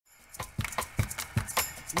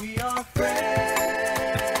We are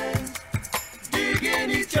friends, digging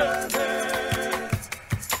each other,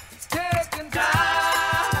 taking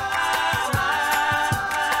time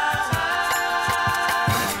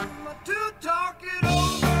to talk it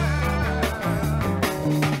over.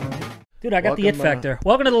 Dude, I got the it Welcome, factor.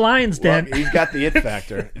 Welcome to the Lion's Den. Well, he's got the it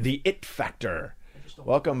factor. The it factor.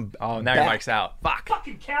 Welcome. Oh, now your mic's out. Fuck.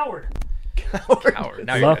 Fucking coward. Coward.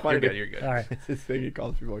 Now Love- you're good. You're good. All right. It's this thing he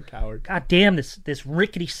calls people a coward. God damn, this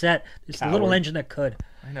rickety set. This Coward. little engine that could.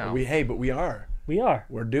 I know. But we are. We are.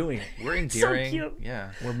 We're doing it. We're endearing. cute.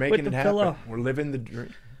 Yeah. We're making the it happen. pillow. We're living the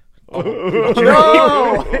dream.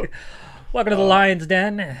 No! Welcome to the Lion's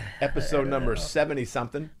Den. Episode number 70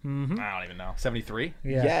 something. I don't even know. 73?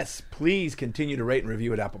 Yeah. Yes, please continue to rate and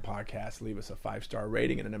review at Apple Podcasts. Leave us a 5-star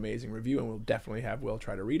rating and an amazing review, and we'll definitely have Will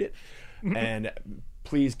try to read it. And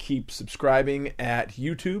please keep subscribing at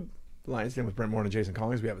YouTube. Lion's Den with Brent Moore and Jason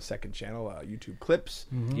Collins. We have a second channel, YouTube Clips.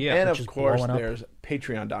 Yeah, and which of is course, blowing up. there's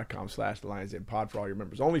patreon.com/The Lion's Den Pod for all your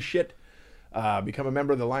members only shit. Become a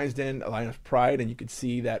member of the Lion's Den, a Lion of Pride, and you can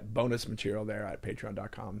see that bonus material there at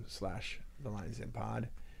patreon.com/The Lion's Den Pod.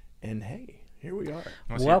 And hey, here we are.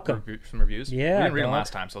 Wanna see Welcome. some reviews? Yeah, We didn't read them dog.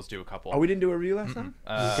 last time, so let's do a couple. Oh, we didn't do a review last time?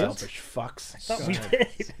 did? Selfish fucks. Thought we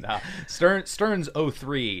did. Nah. Stearns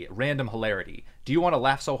 03, random hilarity. Do you want to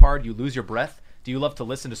laugh so hard you lose your breath? Do you love to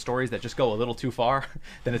listen to stories that just go a little too far?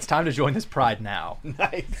 Then it's time to join this pride now.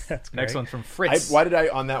 Nice. That's Next great. one's from Fritz. Why did I,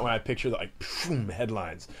 on that one, I picture the, like, boom,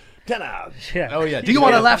 headlines. 10 out. Yeah. Oh, yeah. Do you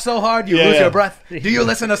want to laugh so hard you lose yeah. your breath? Do you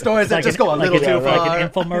listen to stories that just go a little too far? Like an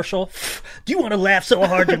infomercial. Do you want to laugh so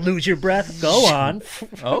hard you lose your breath? Go on.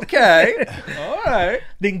 Okay. All right.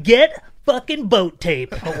 Then get fucking boat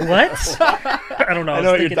tape. What? I don't know. I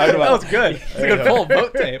know what you're talking That about. was good. It's a good pull.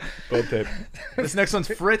 Boat tape. Both tape. This next one's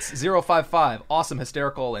Fritz055. Awesome,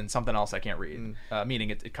 hysterical, and something else I can't read.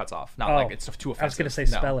 Meaning it cuts off. Not like it's too offensive. I was going to say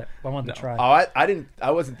No. spell it. I wanted to try. Oh,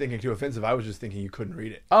 I wasn't thinking too offensive. I was just thinking you couldn't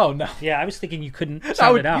read it. Oh, no. Yeah, I was thinking you couldn't I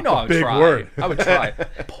sound would, it out. you know, I would Big try. word. I would try.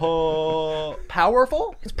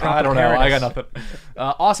 Powerful? I don't know. I got nothing.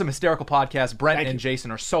 Awesome, hysterical podcast. Brent and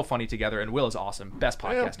Jason are so funny together, and Will is awesome. Best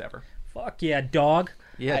podcast ever. Fuck yeah, dog.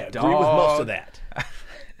 Yeah, I agree with most of that.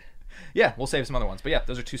 Yeah, we'll save some other ones. But yeah,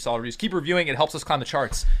 those are 2 solid reviews. Keep reviewing. It helps us climb the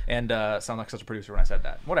charts. And sound like such a producer when I said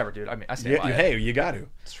that. Whatever, dude. I mean, I stand by it. Hey, you got to.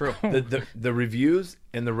 It's true. The reviews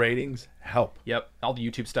and the ratings help. Yep, all the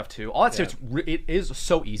YouTube stuff too. All that stuff, it is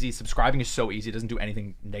so easy. Subscribing is so easy. It doesn't do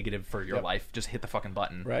anything negative for your life. Just hit the fucking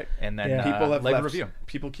button. Right. And then People have leave a left, review.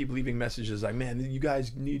 people keep leaving messages like, man, you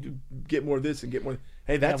guys need to get more of this and get more.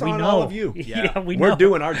 Hey, that's we on know. all of you. Yeah, we We're know.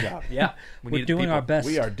 doing our job. Yeah. We're need doing people. our best.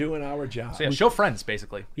 We are doing our job. So yeah, show friends,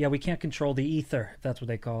 basically. Yeah, we can't control the ether, if that's what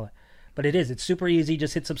they call it. But it is. It's super easy.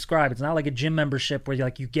 Just hit subscribe. It's not like a gym membership where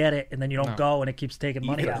you get it and then you don't go and it keeps taking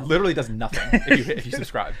money It out. literally does nothing if you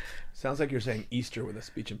subscribe. Sounds like you're saying Easter with a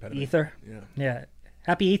speech impediment. Ether? Yeah. Yeah.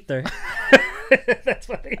 Happy Ether. That's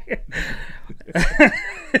funny.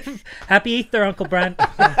 Happy Ether, Uncle Brent.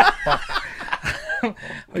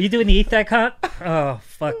 Are you doing the Ether hunt? Oh,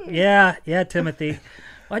 fuck. Yeah, Timothy.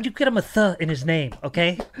 Why'd you get him a th in his name,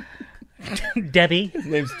 okay? Debbie. His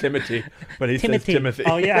name's Timothy, but he Timothy. says Timothy.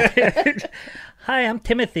 Oh, yeah. Hi, I'm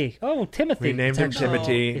Timothy. Oh, Timothy. We named It's him actually-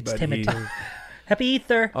 Timothy, It's but Timothy. Happy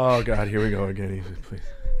Ether. Oh, God, here we go again. Ethan, please.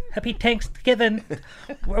 Happy Thanksgiving.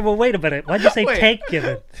 Well, wait a minute. Why'd you say Wait.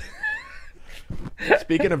 Thanksgiving?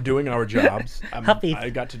 Speaking of doing our jobs, Huffy.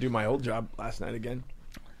 I got to do my old job last night again.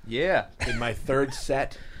 Yeah. Did my 3rd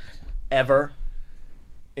set ever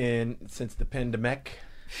since the pandemic.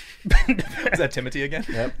 Is that Timothy again?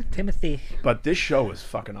 Yep. Timothy. But this show was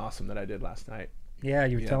fucking awesome that I did last night. Yeah,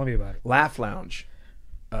 you were telling me about it. Laugh Lounge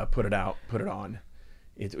put it on.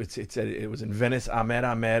 It was in Venice.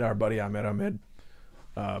 Ahmed, our buddy Ahmed,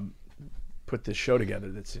 put this show together.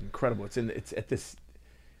 That's incredible. It's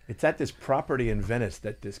at this property in Venice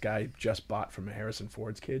that this guy just bought from Harrison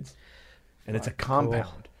Ford's kids, and it's a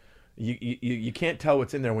compound. You can't tell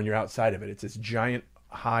what's in there when you're outside of it. It's this giant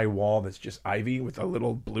high wall that's just ivy with a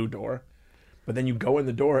little blue door, but then you go in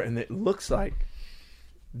the door and it looks like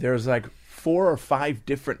there's like 4 or 5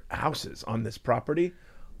 different houses on this property,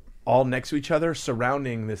 all next to each other,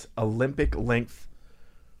 surrounding this Olympic length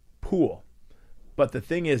pool. But the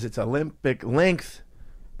thing is, it's Olympic length,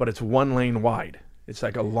 but it's 1 lane wide. It's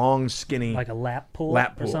like a long, skinny Like a lap pool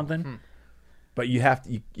Lap or pool. something. But you have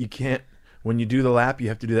to, you can't. When you do the lap, you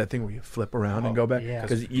have to do that thing where you flip around and go back yeah.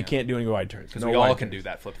 because you can't do any wide turns. Because No we all wide can turns. do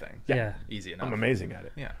that flip thing. Yeah. Easy enough. I'm amazing at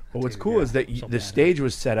it. Yeah. But what's cool is that the stage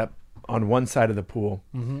was set up on one side of the pool,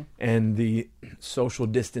 Mm-hmm. and the social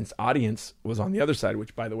distance audience was on the other side.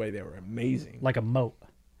 Which, by the way, they were amazing. Like a moat.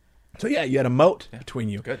 So yeah, you had a moat between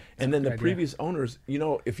you. Good. And then the idea. previous owners,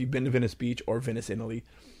 if you've been to Venice Beach or Venice, Italy,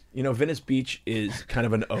 Venice Beach is kind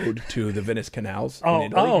of an ode to the Venice canals in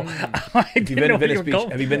Italy. I Have you didn't been know to where Venice you were Beach?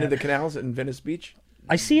 going Have you with been to that. the canals in Venice Beach?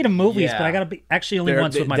 I see it in movies, Yeah. but I gotta be actually only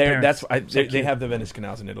once with my They're- parents. They have the Venice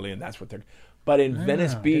canals in Italy, and that's what they're. But in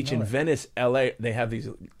Venice Beach, in Venice, LA, they have these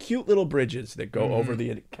cute little bridges that go over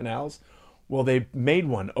the canals. Well, they made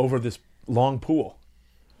one over this long pool.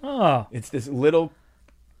 Oh, It's this little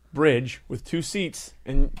bridge with 2 seats,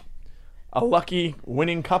 and a lucky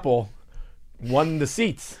winning couple won the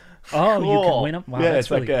seats. oh, you Cool. can win them. Wow, Yeah, that's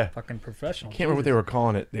it's like really a- fucking professional. Can't remember what they were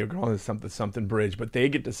calling it. They were calling it something bridge, but they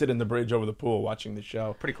get to sit in the bridge over the pool watching the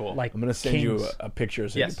show. Pretty cool. Like I'm gonna send you kings. a picture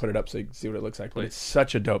so you Yes. can put it up so you can see what it looks like. But Please. it's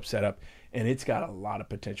such a dope setup, and it's got a lot of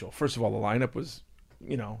potential. First of all, the lineup was,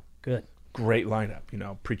 Good. great lineup.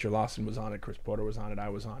 Preacher Lawson was on it, Chris Porter was on it, I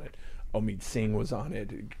was on it, Omid Singh was on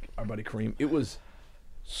it, our buddy Kareem. It was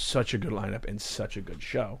such a good lineup and such a good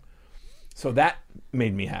show. So that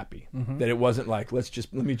made me happy that it wasn't like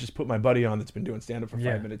let me just put my buddy on that's been doing stand up for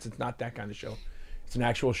 5 minutes. It's not that kind of show. It's an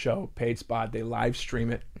actual show, paid spot. They live stream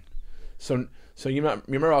it. So you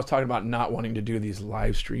remember I was talking about not wanting to do these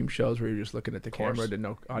live stream shows where you're just looking at the camera to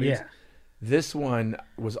no audience. Yeah. This one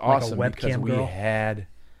was a awesome webcam because we girl? had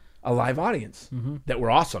a live audience that were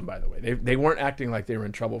awesome. By the way, they weren't acting like they were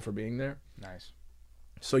in trouble for being there. Nice.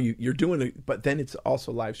 So you're doing it, but then it's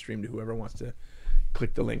also live streamed to whoever wants to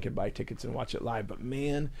click the link and buy tickets and watch it live. But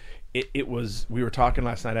man, it was. We were talking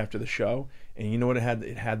last night after the show, and you know what it had?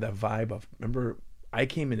 It had that vibe of. Remember, I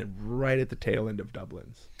came in right at the tail end of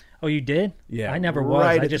Dublin's. Oh, you did? Yeah, I never was.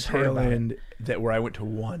 right I at just the heard tail about it. end where I went to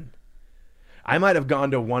one. I might have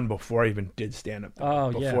gone to one before I even did stand up.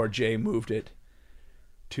 Oh, yeah. Before Jay moved it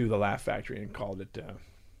to the Laugh Factory and called it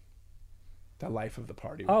the life of the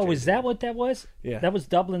party. with Oh, Jay is that what that was? Yeah. That was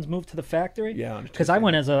Dublin's move to the factory? Yeah, on a Because I Tuesday.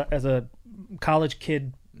 went as a college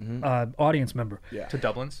kid audience member. Yeah. To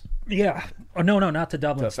Dublin's? Yeah. Oh, no, not to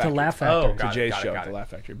Dublin's. To Factory. Laugh Factory. Oh, to Got it, Jay's got it, show got at the it. Laugh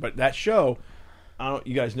Factory. But that show,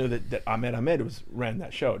 you guys know that Ahmed ran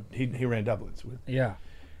that show. He ran Dublin's with, Yeah.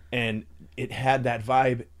 and it had that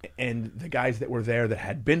vibe. And the guys that were there that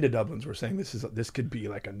had been to Dublin's were saying this could be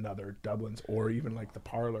like another Dublin's or even like the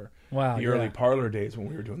Parlor. Wow, the yeah. early Parlor days when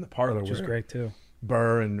we were doing the Parlor, Which is where great, too.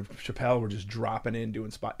 Burr and Chappelle were just dropping in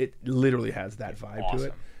doing spot. It literally has that vibe to it.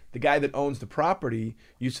 Awesome. The guy that owns the property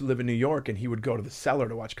used to live in New York, and he would go to the Cellar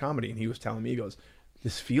to watch comedy. And he was telling me, he goes,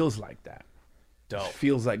 "This feels like that. Dope. It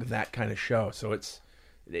feels like that kind of show." So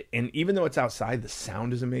and even though it's outside, the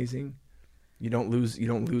sound is amazing. You don't lose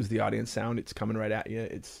the audience sound. It's coming right at you.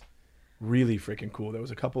 It's really freaking cool. There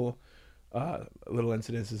was a couple little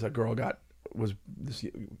incidences. This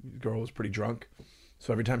girl was pretty drunk.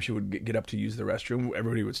 So every time she would get up to use the restroom,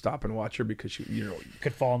 everybody would stop and watch her because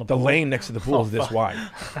Could fall in the the pool. lane next to the pool is this wide,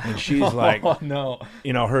 and she's like, Oh, no.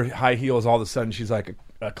 her high heels. All of a sudden, she's like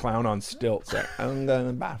a clown on stilts. Like, I'm going to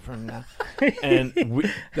the bathroom now. And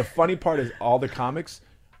the funny part is, all the comics,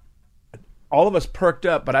 all of us perked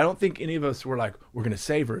up, but I don't think any of us were like, we're going to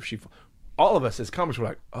save her if she. All of us as comics were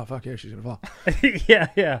like, oh fuck yeah, she's going to fall. yeah.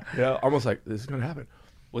 Yeah, almost like this is going to happen.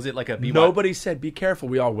 Was it like a BY? Nobody said, be careful.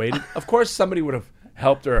 We all waited. Of course, somebody would have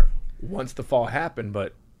helped her once the fall happened,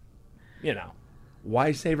 but,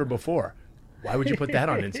 why save her before? Why would you put that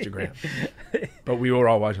on Instagram? But we were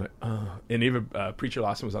all watching, like, and even Preacher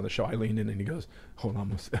Lawson was on the show. I leaned in and he goes, hold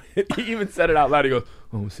on. He even said it out loud. He goes,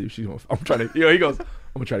 oh, let's see if she's going to, I'm trying to, he goes, I'm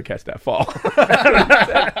going to try to catch that fall.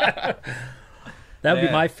 That would be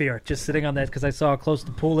Yeah. my fear, just sitting on that, because I saw how close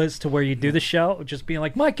the pool is to where you do the show, just being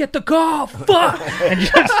like, Mike, get the call, fuck! And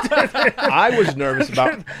just, I was nervous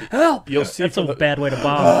about, help! you'll see That's from a the, bad way to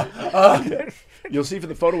bomb. you'll see from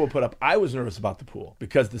the photo we'll put up, I was nervous about the pool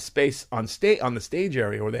because the space on the stage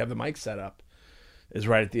area where they have the mic set up is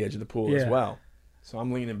right at the edge of the pool as Yeah. well. So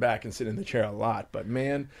I'm leaning back and sitting in the chair a lot. But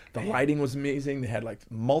man, the lighting was amazing. They had like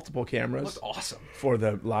multiple cameras That's awesome. for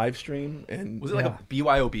the live stream, and Was it like a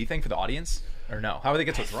BYOB thing for the audience? Or no? How would they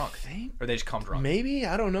get so drunk? think- Or they just come drunk? maybe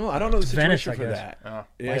I don't know. I don't know the Venice, situation I for guess. that.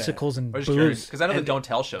 Yeah. Bicycles and I was just curious. booze. Because I know the And- Don't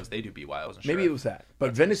Tell shows, they do BY. I wasn't sure. Maybe it was that.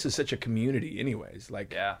 But Venice is such a community, anyways.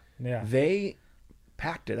 Like, Yeah. Yeah. they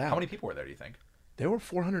packed it out. How many people were there, do you think? There were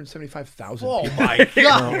 475,000 Oh, people. my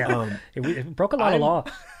God. Yeah. It broke a lot of law.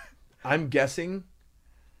 I'm guessing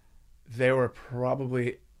there were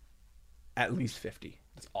probably at least 50.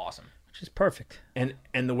 That's awesome. Which is perfect. And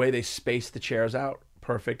the way they spaced the chairs out,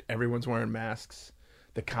 perfect. Everyone's wearing masks.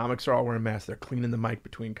 The comics are all wearing masks. They're cleaning the mic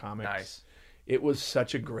between comics. Nice. It was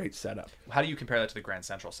such a great setup. How do you compare that to the Grand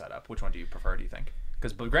Central setup? Which one do you prefer, do you think?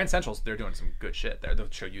 Because Grand Central's, they're doing some good shit there. The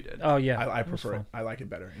show you did. Oh, yeah. I It was prefer it. fun. I like it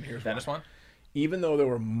better. And here's Venice why. one? Even though there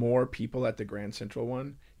were more people at the Grand Central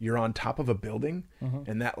one, you're on top of a building,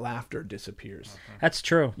 and that laughter disappears. That's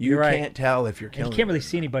true. You You're right. can't tell if you're And killing. you can't really it or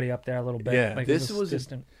see not. anybody up there a little bit. Yeah, Like, this it was a-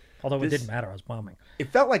 distant. Although it this- didn't matter. I was bombing. It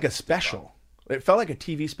felt like a special. It felt like a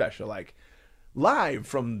TV special, like live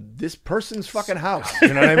from this person's fucking house.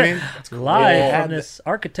 You know what I mean? Live Yeah. from this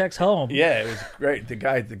architect's home. Yeah, it was great. The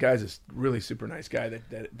guy's a really super nice guy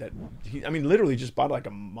that he, I mean, literally just bought it like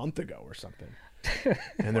a month ago or something.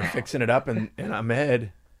 And they're fixing it up, and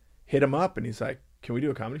Ahmed hit him up, and he's like, "Can we do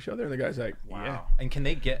a comedy show there?" And the guy's like, Wow. "Yeah." And can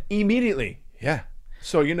they get? Immediately, yeah.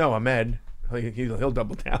 So Ahmed, he'll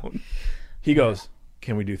double down. He goes,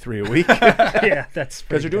 "Can we do 3 a week?" Because Yeah, that's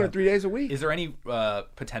they're doing it 3 days a week. Is there any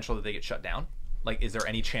potential that they get shut down? Like, is there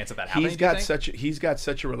any chance of that happening? He's do you got think? he's got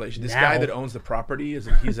such a relation. This Now. guy that owns the property he's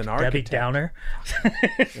an Debbie architect. Downer.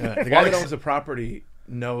 The guy that owns the property,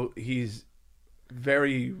 he's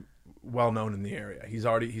very well known in the area. He's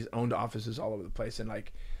owned offices all over the place,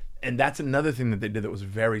 and that's another thing that they did that was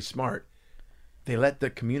very smart. They let the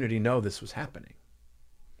community know this was happening.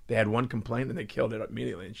 They had one complaint and they killed it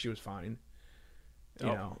immediately, and she was fine. You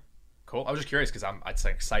Oh. know, Cool. I was just curious because it's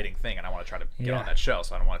an exciting thing, and I want to try to get Yeah. on that show,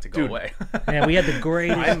 so I don't want it to go Dude. away. Man, we had the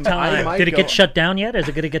greatest I time. might Did it go- get shut down yet? Is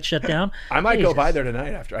it going to get shut down? I might go Jesus. by there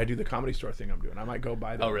tonight after I do the Comedy Store thing I'm doing. I might go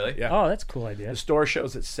by there. Oh, really? Yeah. Oh, that's a cool idea. The store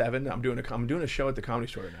shows at 7. I'm doing a show at the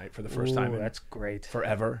Comedy Store tonight for the first time Ooh, in that's great.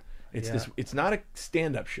 forever. It's Yeah. It's not a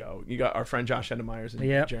stand-up show. You got our friend Josh Endemeyers and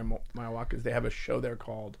Yep. Jeremiah Watkins. They have a show there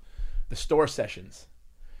called The Store Sessions,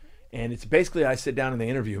 and it's basically I sit down and they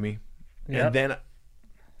interview me, Yep. and then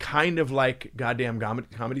kind of like goddamn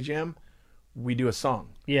Comedy Jam, we do a song.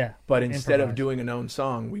 Yeah. But instead of Improvise. doing an own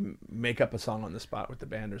song, we make up a song on the spot with the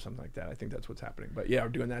band or something like that. I think that's what's happening. But yeah, we're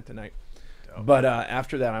doing that tonight. But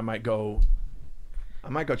after that, I might go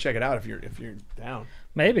check it out if you're down.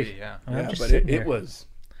 Maybe. Yeah. I'm Yeah, just but sitting it here. was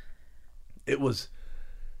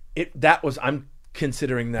I'm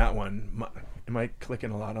considering that one. Am I clicking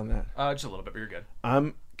a lot on that? Just a little bit, but you're good.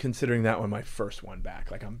 I'm considering that one my first one back.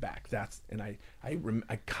 Like I'm back.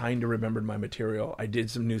 I kind of remembered my material. I did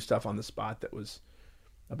some new stuff on the spot that was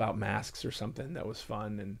about masks or something that was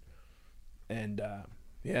fun, and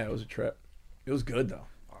yeah, it was a trip. It was good though.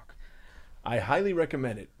 Fuck. I highly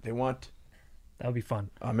recommend it. That would be fun.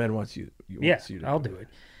 Ahmed wants you. Yeah, wants you to I'll do it.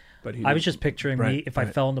 But he I was didn't- just picturing Brent- me if I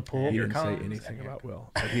Brent, fell in the pool. He Here didn't say comes- anything about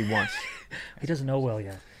Will. But he wants. He doesn't know Will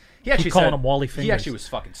yet. He actually Keep calling said, him Wally He Fingers. actually was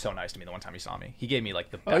fucking so nice to me the one time he saw me. He gave me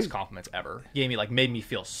like the best compliments ever. He gave me made me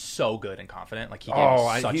feel so good and confident. Like he gave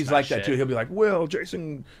me such he's nice like that shit. too. He'll be like, "Will,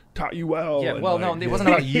 Jason taught you well." Yeah, and well, like, no, it wasn't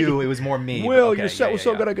about you. It was more me. Will, but okay, your set yeah, was yeah,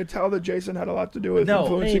 so yeah. good. I could tell that Jason had a lot to do with No.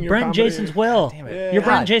 influencing Hey, your Brent comedy. Jason's Will. Damn it. Yeah. You're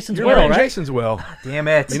Brent God, Jason's You're Will, Brent right? Jason's Will. Damn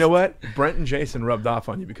it. You know what? Brent and Jason rubbed off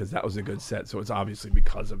on you because that was a good set. So it's obviously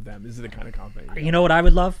because of them. This is the kind of compliment. You know what I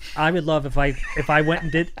would love? I would love if I went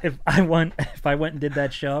and did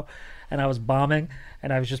that show, and I was bombing,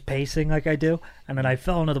 and I was just pacing like I do, and then I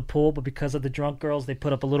fell into the pool, but because of the drunk girls, they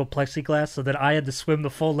put up a little plexiglass so that I had to swim the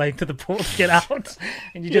full length of the pool to get out,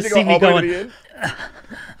 and you just see me going.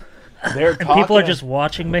 They're And people are just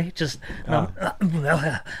watching me, just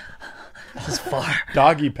this far.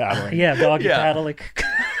 doggy paddling. Yeah, doggy Yeah. paddling.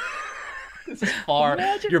 Far.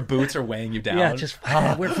 Your boots are weighing you down. Yeah, just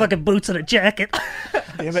wear fucking boots and a jacket.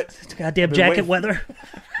 Damn it. Goddamn been jacket waiting- weather.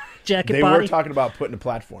 Jacket They body. were talking about putting a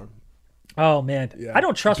platform. Oh man, Yeah. I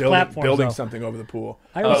don't trust platforms. Building though. something over the pool.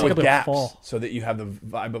 I always think with it'll gaps fall. so that you have the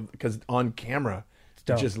vibe of because on camera it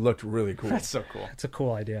dope. just looked really cool. That's so cool. It's a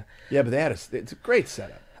cool idea. Yeah, but it's a great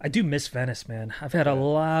setup. I do miss Venice, man. I've had a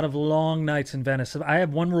lot of long nights in Venice. I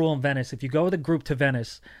have one rule in Venice. If you go with a group to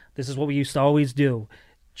Venice, this is what we used to always do.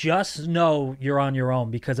 Just know you're on your own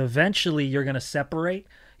because eventually you're going to separate.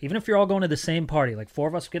 Even if you're all going to the same party, like 4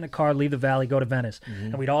 of us get in a car, leave the valley, go to Venice.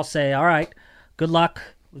 And we'd all say, all right, good luck.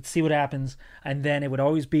 Let's see what happens. And then it would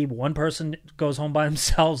always be one person goes home by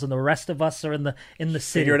themselves and the rest of us are in the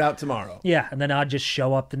city. Figure it out tomorrow. Yeah, and then I'd just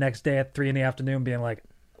show up the next day at 3 p.m. being like,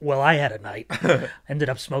 well, I had a night. Ended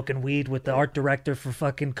up smoking weed with the art director for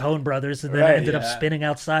fucking Coen Brothers, and then Right, ended up yeah. spinning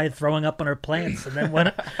outside, throwing up on her plants, and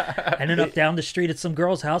then ended up down the street at some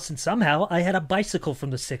girl's house, and somehow I had a bicycle from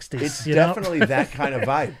the 60s. It's you know? definitely that kind of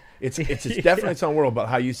vibe. It's definitely its own world. But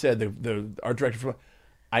how you said the art director,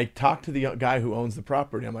 I talked to the guy who owns the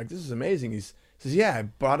property. I'm like, this is amazing. He says, yeah, I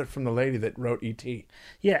bought it from the lady that wrote E.T.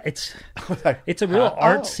 Yeah, it's Like, a real oh,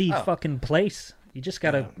 artsy oh. fucking place. You just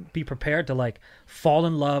got to be prepared to like fall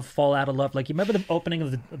in love, fall out of love. Like you remember the opening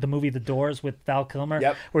of the movie The Doors with Val Kilmer,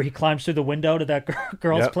 Yep. where he climbs through the window to that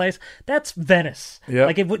girl's Yep. place? That's Venice. Yep.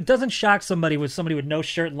 Like it doesn't shock somebody with no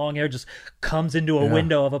shirt and long hair just comes into a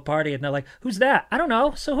window of a party and they're like, "Who's that?" "I don't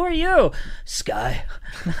know. So who are you?" "Sky."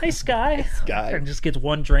 "Hi, Sky." Sky. And just gets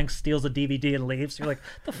one drink, steals a DVD, and leaves. You're like,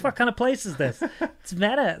 "The fuck kind of place is this?" It's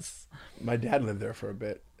Venice. My dad lived there for a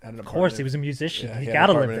bit. Had an Of course, apartment. he was a musician. Yeah, he had an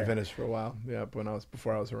gotta live apartment there. in Venice for a while. Yeah,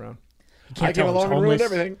 before I was around. Can't I came tell who's along and ruined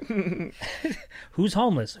homeless. everything. Who's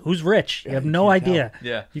homeless? Who's rich? You have you no can't tell. idea.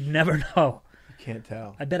 Yeah. You'd never know. Can't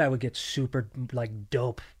tell. I bet I would get super like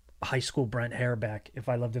dope high school Brent hair back if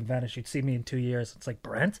I lived in Venice. You'd see me in 2 years. It's like,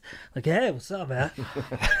 "Brent?" Like, "Hey, what's up, man?"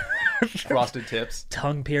 Frosted tips.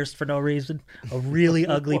 Tongue pierced for no reason. A really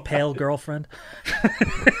ugly pale girlfriend.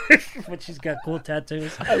 But she's got cool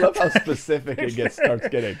tattoos. I love how specific it starts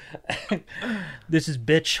getting. "This is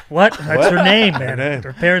bitch." What? That's her name, man. name.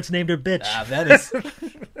 Her parents named her bitch. Venice.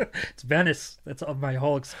 It's Venice. That's all my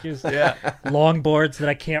whole excuse. Yeah. Longboards that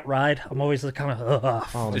I can't ride. I'm always kind of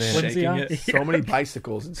Oh, Just man. flimsy shaking on. it. So many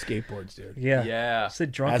bicycles and skateboards, dude. Yeah. Yeah. It's a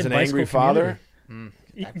drunken As an bicycle angry father,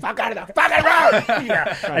 community. fuck out of the fucking road!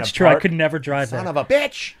 Yeah, that's to true. I park. could never drive Son there. of a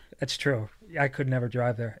bitch! That's true. I could never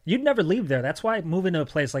drive there. You'd never leave there. That's why moving to a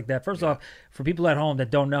place like that. First off, for people at home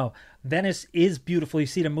that don't know, Venice is beautiful. You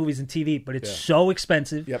see it in movies and TV, but it's so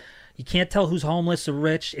expensive. Yep. You can't tell who's homeless or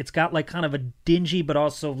rich. It's got like kind of a dingy, but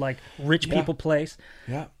also like rich people place.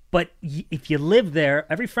 Yeah. But if you live there,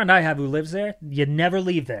 every friend I have who lives there, you never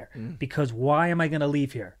leave there. Because why am I going to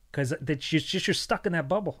leave here? Because you're stuck in that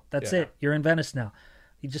bubble. That's Yeah. it. You're in Venice now.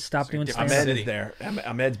 You just stop doing different stand-up. Ahmed city. is there.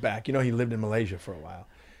 Ahmed's back. You know, he lived in Malaysia for a while.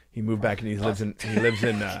 He moved back and he lives in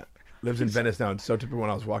Venice now. And so typically when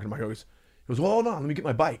I was walking my car, he goes, "Well, hold on, let me get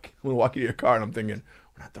my bike. I'm gonna walk you to your car." And I'm thinking,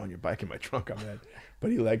 "We're not throwing your bike in my trunk, Ahmed."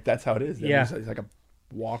 But that's how it is. Yeah. He's like a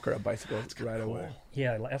walker, a bicycle right away.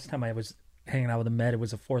 Yeah, last time I was hanging out with Ahmed, it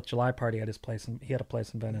was a 4th of July party at his place, and he had a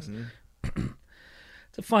place in Venice.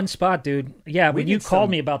 It's a fun spot, dude. Yeah, when you did called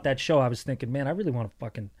some- me about that show, I was thinking, man, I really want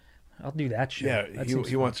to I'll do that show. Yeah, That he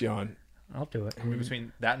seems wants you on. fun. I'll do it.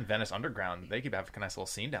 Between that and Venice Underground, they could have a nice little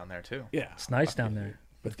scene down there too. Yeah, It's nice down there.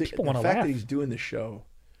 But the People fact wanna laugh. that he's doing the show,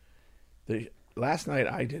 last night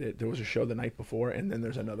I did it. There was a show the night before, and then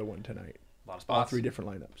there's another one tonight. A lot of All spots. 3 different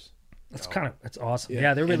lineups. That's awesome.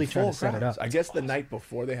 Yeah, they're really And trying full to set it crowds. up. I guess the night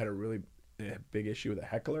before they had a really big issue with a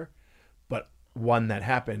heckler, but one that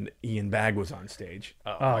happened, Ian Bagg was on stage,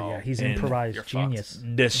 Oh, yeah, he's And improvised you're fucked. genius.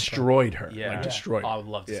 destroyed her, Yeah. like destroyed. Oh, I her. would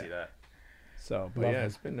love to Yeah. see that. So, but Love yeah, it.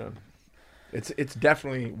 it's been it's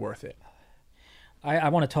definitely worth it. I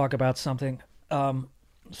want to talk about something.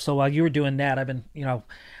 So while you were doing that, I've been,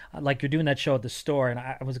 like you're doing that show at the store, and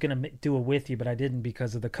I was going to do it with you, but I didn't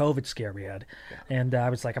because of the COVID scare we had. And I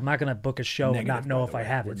was like, I'm not going to book a show and Negative, not know by if the I way.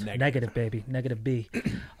 have We're it. negative. Negative, baby. Negative B.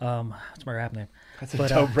 What's my rap name? That's a But,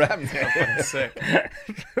 dope rap name. Sick.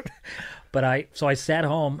 But I sat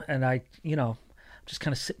home and I, just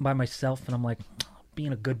kind of sitting by myself, and I'm like,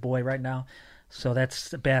 being a good boy right now. So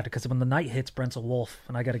that's bad because when the night hits, Brent's a wolf,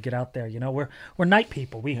 and I got to get out there. We're night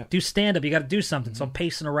people. We do stand up. You got to do something. So I'm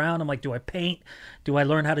pacing around. I'm like, do I paint? Do I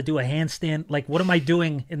learn how to do a handstand? Like, what am I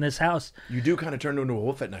doing in this house? You do kind of turn into a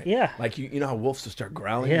wolf at night. Yeah. Like you know how wolves just start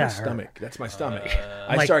growling? Yeah, My stomach. That's my stomach.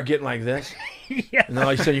 I like- start getting like this, Yeah. and then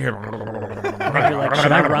all of a sudden you hear. You're like,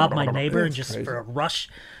 should I rob my neighbor and just crazy. for a rush?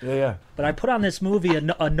 Yeah. But I put on this movie,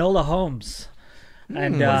 Enola Holmes.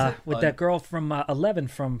 And with that girl from 11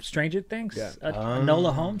 from Stranger Things, Yeah.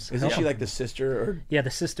 Enola Holmes. Isn't she like the sister or Yeah, the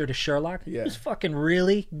sister to Sherlock. Yeah. It was fucking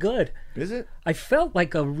really good. is it? I felt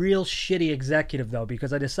like a real shitty executive, though,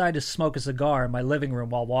 because I decided to smoke a cigar in my living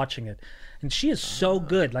room while watching it. And she is so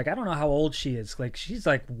good. Like, I don't know how old she is. Like, she's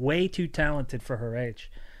like way too talented for her age.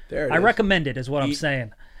 There it I is. recommend it, is what I'm E-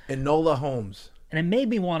 saying. Enola Holmes. And it made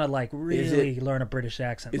me want to, like, really learn a British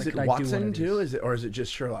accent. Is like, it could I do one Watson of too? these? Is it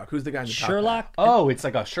just Sherlock? Who's the guy in the top Sherlock? Oh, it's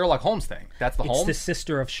like a Sherlock Holmes thing. That's the It's Holmes. the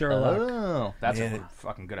sister of Sherlock. Oh, that's Man, a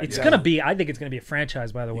fucking good idea. It's going to be, I think it's going to be a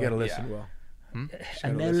franchise, by the You way. got to listen well.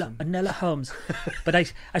 Enola Holmes. But I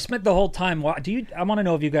spent the whole time. I want to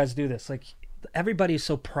know if you guys do this. Like, everybody's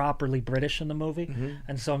so properly British in the movie, Mm-hmm.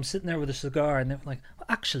 and so I'm sitting there with a cigar, and they're like, well,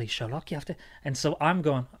 "Actually, Sherlock, you have to." And so I'm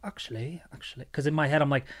going, "Actually," because in my head I'm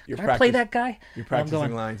like, You're "Can I play practice- that guy?" you're And I'm practicing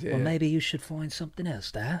going, lines, yeah, well, yeah. maybe you should find something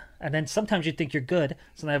else there. And then sometimes you think you're good,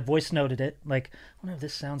 so then I voice noted it, like, I wonder if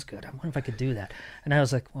this sounds good. I wonder if I could do that. And I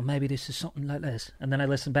was like, well, maybe this is something like this. And then I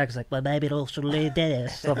listened back, it's like, well, maybe it'll also lead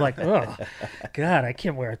this. So I'm like, oh, God, I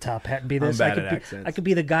can't wear a top hat and be this. bad at accents. I could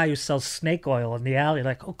be the guy who sells snake oil in the alley,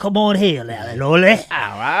 like, oh, come on here, Lolly.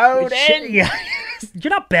 Ow, Yeah. You're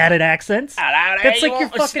not bad at accents. That's like your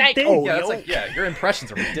fucking thing. Yeah, that's like your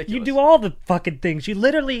impressions are ridiculous. You do all the fucking things. You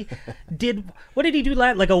literally did. What did he do?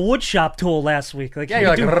 Like a wood shop tool last week. Like Yeah, you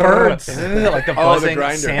you're do like birds. like the Oh, the buzzing,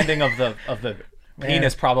 grinder. sanding of the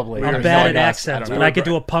penis, probably. I'm Or bad at nuts. accents, I but don't I know. could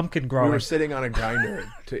do a pumpkin We grower. were sitting on a grinder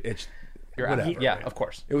to itch. You're Whatever. yeah, right? of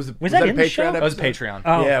course. It was. that a in the Patreon show? episode? That was Patreon.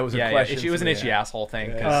 Oh. Yeah, it was a Yeah, question. it was an itchy asshole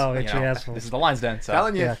thing. 'cause, Oh, you itchy know, asshole. This is the Lion's Den. So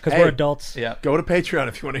Telling you, Yeah, because hey, we're adults. yeah, Go to Patreon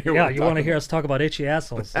if you want to hear. Yeah, what you want to hear us talk about itchy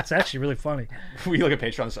assholes? It's actually really funny. we look at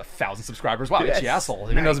Patreon. There's 1,000 subscribers. Wow, itchy Yes. asshole.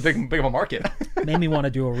 Even though it's big of a market. Made me want to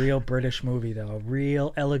do a real British movie, though. A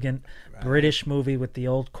real elegant British movie with the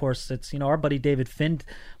old corsets. You know, our buddy David Finn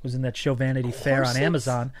was in that show Vanity Fair on Corsets?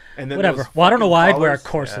 Amazon. And then Whatever. those Well, I don't know why I'd wear a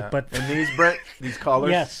fucking corset, Yeah. but And these Brent, these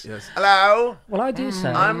callers. Yes. Hello. well, I do say.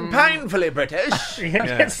 I'm painfully British.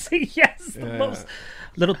 Yes, yes, the most.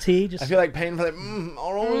 Little T, just I feel like painfully.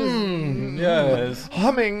 Always Yes.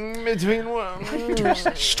 humming between words.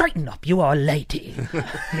 straighten up. You are a lady.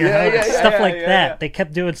 yeah, stuff like yeah, that. yeah. They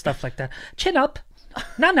kept doing stuff like that. Chin up.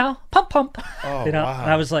 No, pump. Oh, You know, wow. and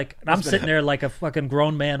I was like, I'm sitting there like a fucking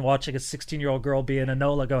grown man watching a 16-year-old girl be in a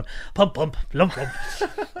Nola going, pump, lump.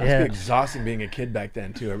 Yeah, Exhausting being a kid back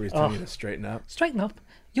then too. Everybody's telling you to straighten up. straighten up.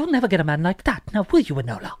 You'll never get a man like that. Now, will you,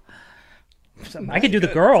 Enola? I could do the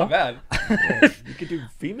girl. Not bad. You could do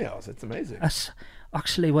females. It's amazing. That's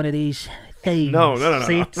actually one of these things. No.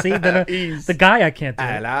 See, Ease. the guy I can't do. it.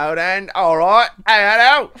 Hello and all right.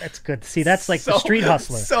 Hello. That's good. See, that's like the street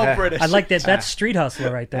hustler. So British. I like that. That's street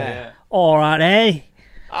hustler right there. Yeah. All right, eh?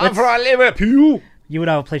 I'm from Liverpool. You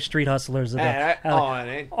and I will play street hustlers. Hello.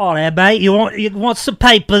 All right, mate. You want some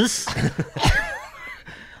papers?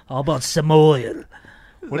 How about some oil?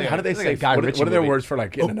 How do they It's like say? a Guy What Ritchie are their movie. words for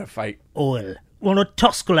like getting in a fight? Oil. Want a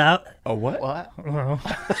tuskle out? Oh, what? What?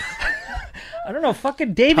 I don't know.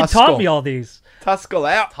 Fucking David Tuskle. taught me all these. Tuskle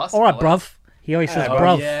out. All right, bruv. He always says, Oh,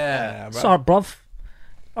 bruv. Yeah. bro. Sorry, bruv.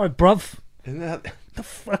 All right, bruv. Isn't that The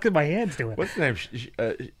fuck are my hands doing? what's the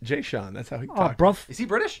name? Jay Sean. That's how he Oh, talks. bruv. Is he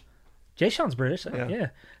British? Jay Sean's British. Yeah. Yeah.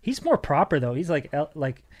 He's more proper though. He's like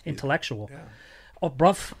intellectual. Oh,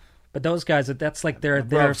 bruv. But those guys, that's like they're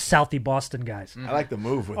Bruv. Southie Boston guys. I like the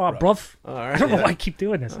move with. Oh, bruv. bruv. All right, I don't know yeah. why I keep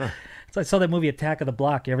doing this. So I saw that movie Attack of the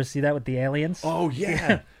Block. You ever see that with the aliens? Oh yeah.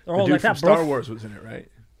 They're The all dude like from that, Star bruv. Wars was in it, right?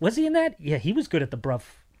 Was he in that? Yeah, he was good at the bruv.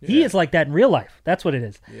 He is like that in real life. That's what it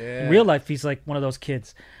is. Yeah. In real life, he's like one of those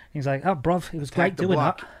kids. He's like, oh, bruv, it was great Attack the doing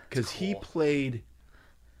Block. that. Because he played.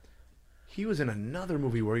 He was in another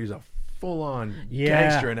movie where he was a full-on Yeah.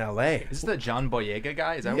 gangster in L.A. Is this the John Boyega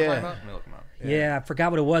guy? Is that what we're Yeah. talking about? Let me look him up. Yeah, I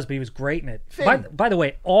forgot what it was, but he was great in it. Finn. By the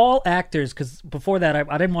way, all actors, because before that,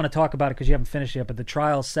 I didn't want to talk about it because you haven't finished yet, but The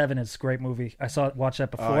Trial 7 is a great movie. I watched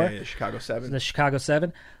that before. Oh yeah, Chicago 7. The Chicago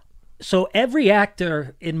 7. So every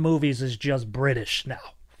actor in movies is just British now.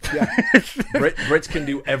 Yeah. Brits can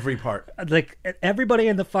do every part. Like everybody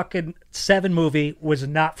in the fucking 7 movie was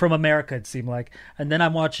not from America, it seemed like. And then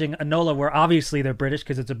I'm watching Enola, where obviously they're British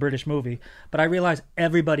because it's a British movie, but I realize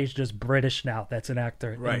everybody's just British now. That's an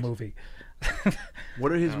actor in Right. a movie.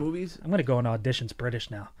 What are his movies? I'm gonna go on auditions British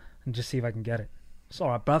now and just see if I can get it. It's all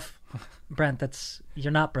right, buff. Brent,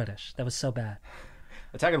 you're not British. That was so bad.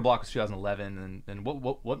 Attack of the Block was 2011, and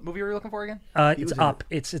what movie were you looking for again? It's was in up.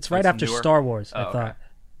 It's right It's after newer? Star Wars. I Oh, thought. okay.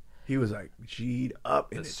 He was like G'd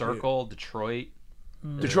up in The it, too. Circle, Detroit.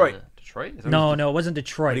 Detroit. Detroit? Is that No, it wasn't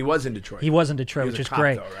Detroit. But he was in Detroit. He was in Detroit, He was which a is cop,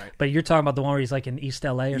 great. though, right? But you're talking about the one where he's like in East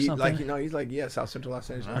LA or something. Like he's like South Central Los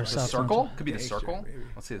Angeles. South The Circle? Could be The Gangster, Circle. maybe.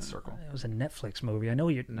 Let's see The Circle. It was a Netflix movie. I know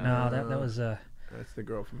you. No, that was. That's the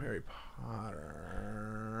girl from Harry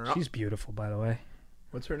Potter. She's beautiful, by the way.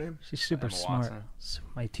 What's her name? She's super Emma smart. Watson.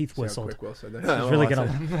 My teeth See how whistled. quick Will said that. She's really gonna.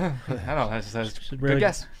 I don't know. That's really- good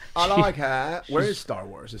guess. I like her. Where is Star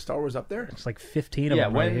Wars? Is Star Wars up there? It's like 15 of Yeah,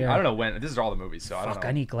 them when right here. I don't know when. This is all the movies, so I Fuck, don't know.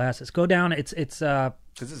 I need glasses. Go down. It's This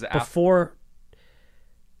is before.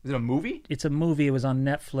 Is it a movie? It's a movie. It was on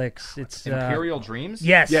Netflix. It's Imperial Dreams.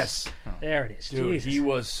 Yes. Yes. There it is. Dude, Jesus. he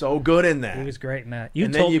was so good in that. He was great in that. You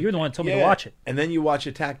And told then you're the one who told me to yeah. watch it. And then you watch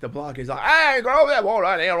Attack the Block. He's like, "Hey, go over there, all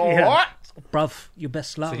right, all Yeah. right." Bruv, you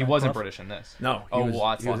best slow. So he wasn't British in this. No, he Oh, was,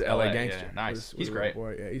 Watts, he was LA, LA gangster. yeah, nice. Was He's a great.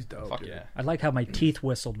 Boy. Yeah, he's dope. Fuck dude. yeah. I like how my teeth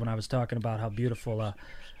whistled when I was talking about how beautiful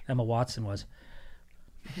Emma Watson was.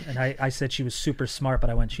 And I said she was super smart, but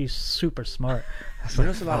I went, she's super smart. I was You like,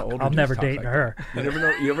 notice a lot of fuck, older I'm dudes never talk dating like her.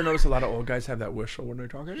 that. You ever notice a lot of old guys have that whistle when they're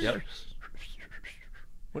talking? Yep.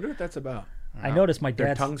 Wonder what that's about. I noticed my Their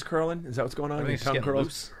dad's tongues curling? Is that what's going on? I Their think it's tongue getting curls?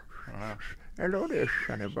 loose. I don't know. Hello there,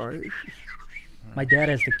 sonny boy. my dad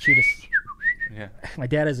has the cutest. Yeah. My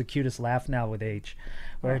dad has the cutest laugh now with age,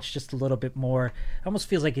 where it's just a little bit more. It almost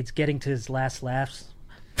feels like it's getting to his last laughs.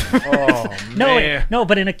 Oh No, man. no,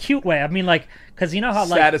 but in a cute way. I mean, like, because you know how,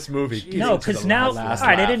 like, Saddest movie. no, Into the because now, all last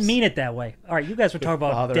right, I laughs. didn't mean it that way. All right, you guys were talking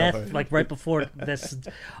about father death, of a- like, right before this.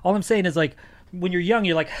 All I'm saying is, like, when you're young,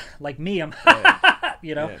 you're like me, I'm,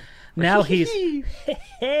 you know? Yeah. Now he's,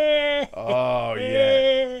 Oh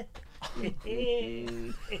yeah.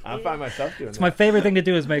 I find myself doing my that. favorite thing to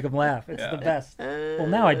do is make him laugh. It's the best. Well,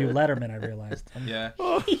 now I do Letterman, I realized. Yeah.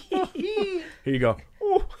 Here you go.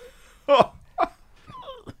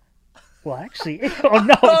 Well, actually, oh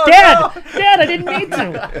no, Dad, I didn't mean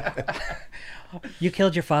to. You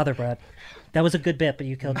killed your father, Brad. That was a good bit, but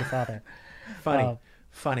you killed your father. Funny.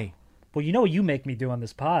 Funny. Well, you know what you make me do on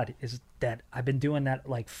this pod is that I've been doing that,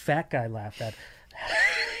 like, fat guy laugh that,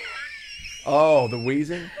 Oh, the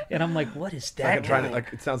wheezing. and I'm like, what is Like that? I'm trying to,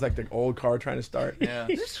 like, it sounds like the old car trying to start. Yeah.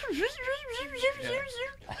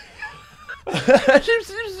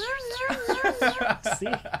 See,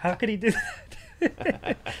 how could he do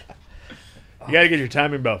that? You got to get your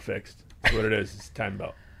timing belt fixed. That's what it is. It's a time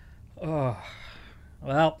belt.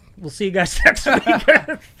 Well, we'll see you guys next week.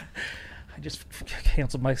 I just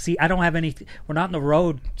canceled my. See, I don't have any. We're not in the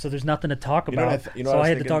road, so there's nothing to talk know about. what you know So what I I was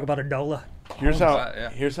had to thinking? talk about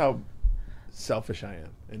Adola. Here's how selfish I am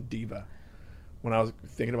and diva. When I was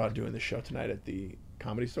thinking about doing the show tonight at the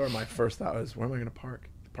Comedy Store, my first thought was, where am I going to park?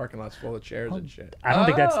 The parking lot's full of chairs and shit. I don't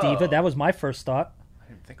think that's Oh. diva. That was my first thought. I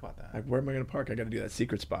didn't think about that. Like, where am I going to park? I got to do that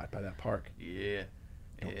secret spot by that park. Yeah.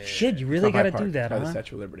 Yeah. Shit, you It's really not my got to park. do It's that, by the huh?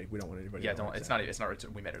 Statue of Liberty. We don't want anybody. Yeah, to don't. know It's that. not. It's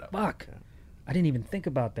not. We made it up. Fuck. I didn't even think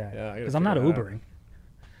about that Yeah, I gotta because I'm not figure that out. Ubering.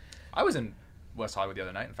 I was in West Hollywood the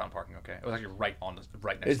other night and found parking okay. It was actually right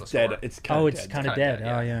next to the It's store. dead. It's kind Oh, of it's dead. kind of Kinda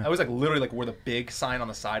dead. Oh yeah. I was like literally like where the big sign on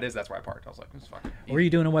the side is. That's where I parked. I was like, this is fucking. What were you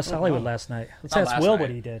doing in West Hollywood last night? Let's Not ask last Will night. what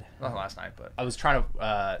he did. Not last night, but I was trying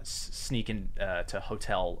to sneak in to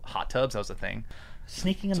hotel hot tubs. That was the thing.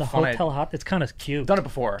 Sneaking in the fun hotel hot. It's kind of cute. I've done it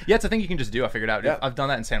before. Yeah, it's a thing you can just do. I figured out. Yeah. I've done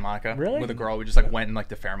that in Santa Monica. Really? With a girl. We just like went in like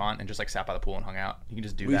the Fairmont and just like sat by the pool and hung out. You can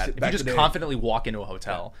just do We used that. to- If back you just in the day- confidently walk into a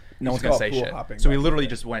hotel, We no used one's to gonna call it say pool shit. hopping So we back in literally the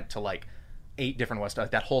day. just went to like 8 different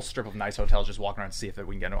like that whole strip of nice hotels, just walking around to see if we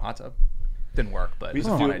can get into a hot tub. Didn't work, but We used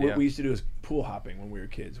it to was do a fun what idea. we used to do is pool hopping when we were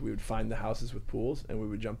kids. We would find the houses with pools and we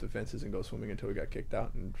would jump the fences and go swimming until we got kicked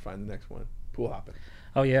out and find the next one. Pool hopping.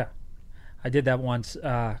 Oh yeah, I did that once.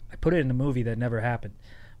 I put it in a movie that never happened,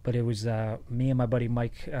 but it was me and my buddy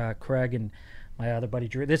Mike Craig and my other buddy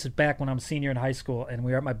Drew. This is back when I'm a senior in high school, and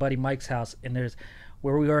we were at my buddy Mike's house, and there's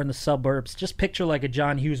where we are in the suburbs. Just picture like a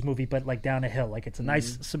John Hughes movie, but like down a hill. Like it's a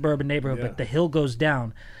nice suburban neighborhood, Yeah. but the hill goes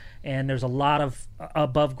down, and there's a lot of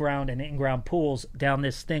above ground and in ground pools down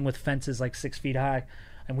this thing with fences like 6 feet high.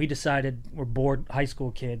 And we decided we're bored high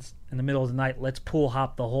school kids in the middle of the night. Let's pool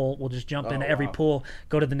hop the whole. We'll just jump into every wow. pool,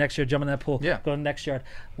 go to the next yard, jump in that pool, Yeah. go to the next yard.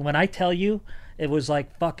 When I tell you, it was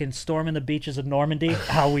like fucking storming the beaches of Normandy.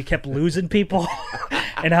 How we kept losing people,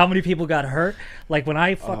 and how many people got hurt. Like when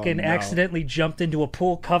I fucking no. accidentally jumped into a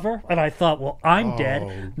pool cover, and I thought, well, I'm Oh,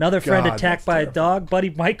 dead. Another friend God, attacked that's by a terrible. dog. Buddy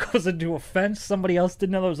Mike goes into a fence. Somebody else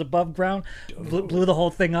didn't know it was above ground. Blew the whole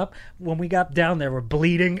thing up. When we got down there, we're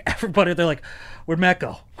bleeding. Everybody, they're like, "Where'd Matt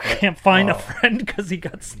go? Can't find a friend because he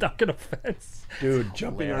got stuck in a fence." Dude,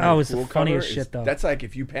 jumping on Oh, a it's the pool funniest cover shit, is- though. That's like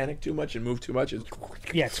if you panic too much and move too much, it's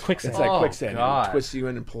Yeah, it's quicksand. it's like Oh, quicksand. God. It twists you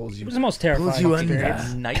in and pulls you. It was the most terrifying you experience. under.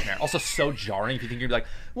 It's a nightmare. Also, so jarring if you think you're like,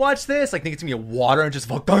 watch this. Like, think it's gonna be water and just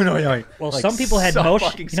fuck. Well, Well, some people had motion.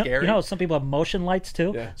 Fucking You know, scary. you know, some people have motion lights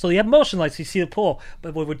too. Yeah. So you have motion lights, you see the pool.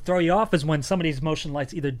 But what would throw you off is when somebody's motion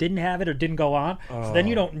lights either didn't have it or didn't go on. So then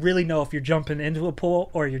you don't really know if you're jumping into a pool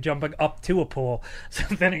or you're jumping up to a pool. So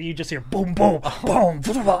then you just hear boom, boom, boom,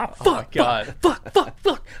 fuck, God.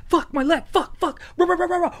 fuck, my leg, fuck, run,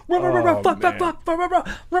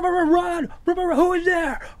 fuck, who is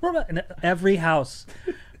there? And every house.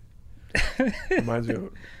 Reminds me of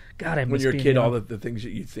God, I when miss you're a being kid, young. all the things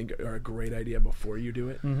that you think are a great idea before you do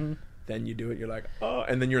it. Mm-hmm. Then you do it, you're like, oh,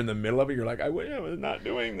 and then you're in the middle of it, you're like, I wish I was not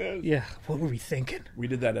doing this. Yeah, what were we thinking? We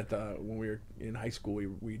did that when we were in high school.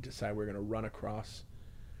 We decided we were going to run across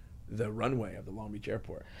the runway of the Long Beach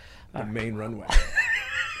Airport, the main runway.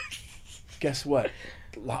 Guess what?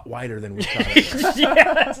 A lot wider than we thought it was.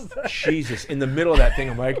 Yes. Jesus, in the middle of that thing,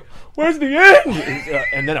 I'm like, where's the end?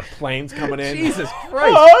 And then a plane's coming in. Jesus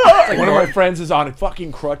Christ. Ah! One of my friends is on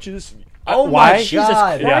fucking crutches. Oh Why? my Jesus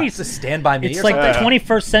God. Christ. It's a Stand By Me. It's or like the something.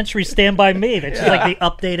 21st century Stand By Me. That's just like the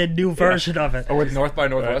updated new version of it. Or with North by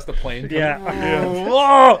Northwest, the plane. Yeah.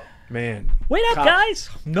 Whoa! Man. Wait up, Cops- guys.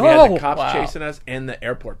 We No. had the cops Wow. chasing us and the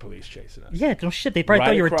airport police chasing us. Yeah, no shit. They probably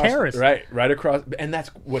thought you were a across- terrorist. Right across. And that's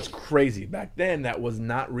what's crazy. Back then, that was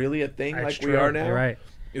not really a thing That's like we true. are now. You're right.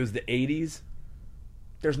 It was the 80s.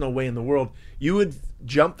 There's no way in the world. You would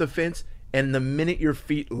jump the fence and the minute your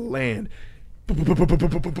feet land,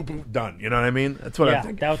 done. You know what I mean? That's what Yeah, I'm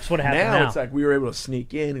thinking. that's what happened Now now. it's like we were able to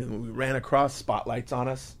sneak in, and we ran across, spotlights on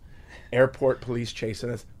us, airport police chasing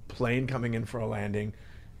us, plane coming in for a landing.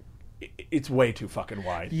 It's way too fucking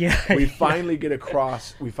wide. Yeah. We finally get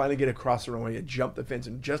across. We finally get across the runway, jump the fence,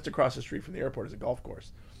 and just across the street from the airport is a golf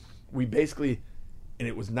course. We basically, and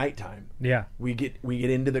it was nighttime. Yeah. We get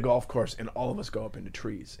into the golf course, and all of us go up into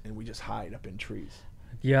trees, and we just hide up in trees,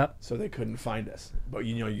 Yep. so they couldn't find us. But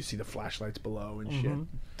you see the flashlights below and shit.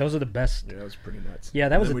 Those are the best. Yeah, it was pretty nuts. Yeah,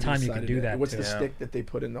 that And was then the we time you decided could do to- that, What's too. the Yeah. stick that they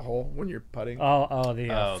put in the hole when you're putting?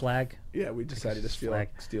 The flag. Yeah, we decided to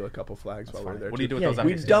steal a couple flags while we were there. What do you do with Yeah, those?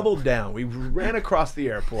 We empties? doubled down. We ran across the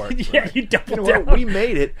airport. Yeah, you doubled You know down. what? We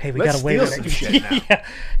made it. Hey, we Let's got away steal with some it. shit now. Yeah.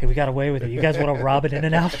 Hey, we got away with it. You guys want to rob it in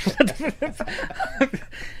and out?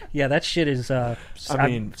 Yeah, that shit is. I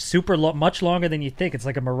mean- super much longer than you think. It's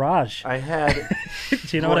like a mirage. I had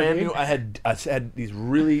Do you know what I brand mean? new. I had these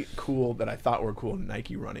really cool that I thought were cool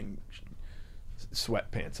Nike running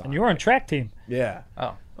sweatpants on. And you were on track team. Yeah.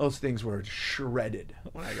 Oh, Those things were shredded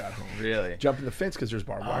when I got home. really? Jumping the fence because there's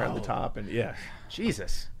barbed wire on the top, and yeah.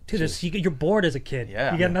 Jesus. Dude, you're bored as a kid.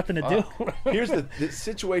 Yeah. You got nothing to do. Here's the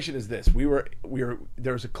situation is this: we were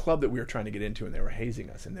there was a club that we were trying to get into, and they were hazing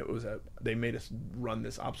us, and they made us run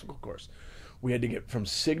this obstacle course. We had to get from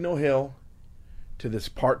Signal Hill to this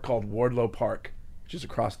park called Wardlow Park, which is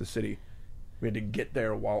across the city. We had to get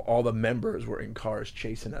there while all the members were in cars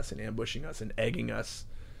chasing us and ambushing us and egging us.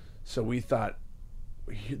 So we thought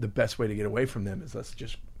the best way to get away from them is let's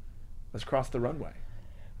cross the runway.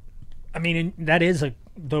 I mean, that is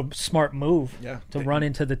the smart move. Yeah. To run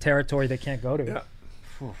into the territory they can't go to.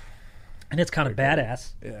 Yeah, And it's kind of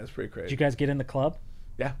badass. yeah, it's pretty crazy. Did you guys get in the club?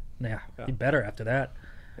 Yeah, Yeah. You better after that.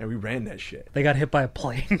 and we ran that shit. They got hit by a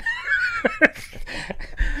plane.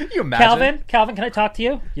 Can you imagine? Calvin, can I talk to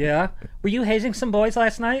you? Yeah. Were you hazing some boys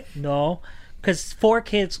last night? No. Because 4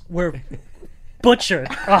 kids were butchered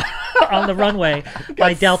on the runway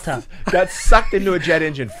by Delta. Got sucked into a jet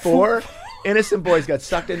engine. 4 innocent boys got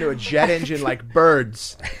sucked into a jet engine like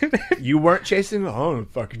birds. You weren't chasing them? I don't know what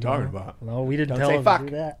the fuck you're talking about. No, we didn't Don't tell say them fuck. to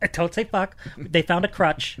do that. Don't say fuck. They found a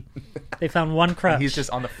crutch. They found one crutch. He's just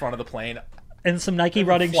on the front of the plane, and some Nike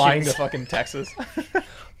running flying shoes. to fucking Texas.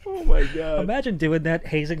 Oh my god. Imagine doing that,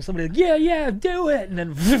 hazing somebody. Like, yeah, do it. And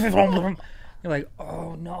then you're like,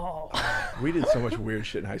 oh no. We did so much weird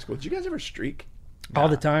shit in high school. Did you guys ever streak? All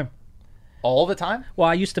the time. All the time? Well,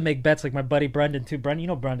 I used to make bets like my buddy Brendan too. Brendan, you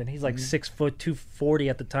know Brendan. He's Mm-hmm. like 6 foot, 240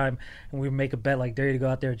 at the time, and we would make a bet like, dare you to go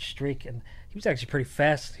out there and streak. And he was actually pretty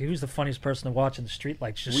fast. He was the funniest person to watch in the street,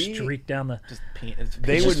 like just streak down the. Just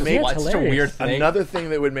They would make- it's such a hilarious. weird thing. Another thing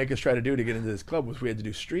that would make us try to do to get into this club was we had to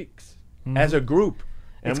do streaks as a group.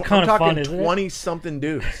 And It's I'm kinda talking fun, isn't it? 20-something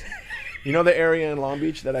dudes. You know the area in Long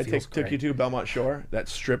Beach that I Feels took you great. to, Belmont Shore? That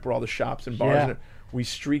strip where all the shops and bars Yeah. and we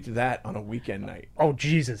streaked that on a weekend night. Oh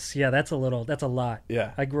Jesus, yeah, that's a lot.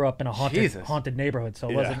 Yeah. I grew up in a Jesus. haunted neighborhood, so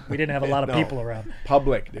it Yeah. wasn't. We didn't have a lot of No. people around.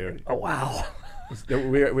 Public, dude. Oh wow.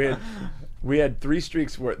 We had 3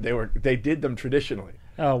 streaks where they did them traditionally.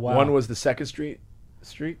 Oh wow. One was the Second Street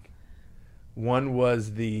streak. One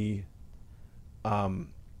was the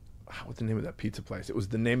what's the name of that pizza place? It was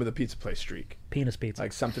the name of the pizza place streak, penis pizza.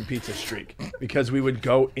 like something pizza streak, because we would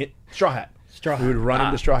go in Straw Hat. Straw We would Hat. run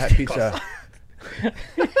into Straw Hat Pizza.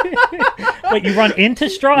 Wait, you run into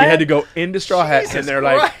Straw We Hat? had to go into Straw Hat, Jesus and they're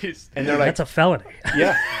Christ. like, That's a felony.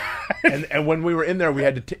 yeah. And when we were in there, we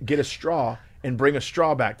had to get a straw and bring a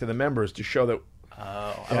straw back to the members to show that. I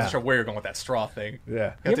Yeah. wasn't sure where you're going with that straw thing. Yeah. You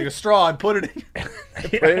have to take a straw and put it in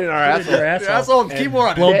Put it in our Put it in your asshole. your asshole and keep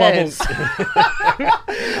on Blow it. bubbles.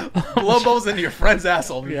 Blow bubbles into your friend's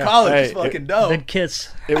asshole. Yeah. College is Hey, fucking dope. Then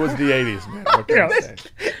kiss. It was the 80s, man. What can I say?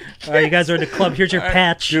 All right, you guys are in the club. Here's your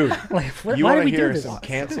patch. Dude, Like, You why want did we to do hear this? some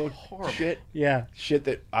cancel shit? Yeah. Shit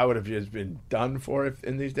that I would have just been done for if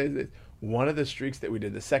in these days. One of the streaks that we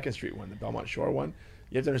did, the Second Street one, the Belmont Shore one,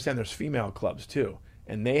 you have to understand there's female clubs too.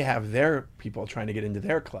 And they have their people trying to get into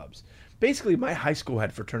their clubs. Basically, my high school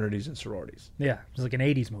had fraternities and sororities. Yeah. It was like an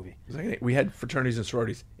 80s movie. It was like we had fraternities and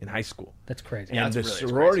sororities in high school. That's crazy. And that's the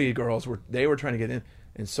really sorority girls were trying to get in.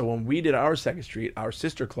 And so when we did our Second Street, our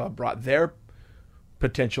sister club brought their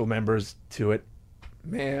potential members to it.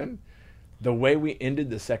 Man, the way we ended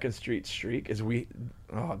the Second Street streak is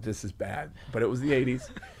this is bad, but it was the 80s.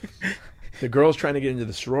 The girls trying to get into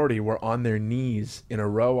the sorority were on their knees, in a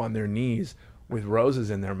row on their knees, with roses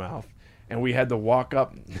in their mouth. And we had to walk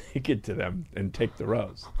up naked to them and take the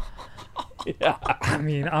rose. Yeah. I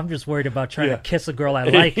mean, I'm just worried about trying Yeah. to kiss a girl I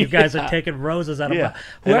like. You guys Yeah. are taking roses out of Yeah. my...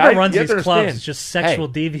 And Whoever runs you have these to clubs understand- is just sexual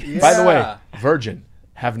Hey, deviants. By the way, Yeah. virgin.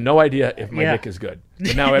 have no idea if my Yeah. dick is good.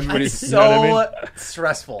 But now everybody's So you know what I mean?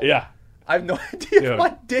 stressful. Yeah. I have no idea Dude. if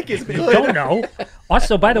my dick is good. Don't know.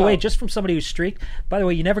 Also, by the way, just from somebody who's streaked, by the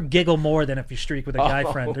way, you never giggle more than if you streak with a guy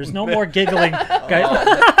friend. There's no more giggling.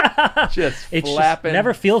 Just It's just flapping.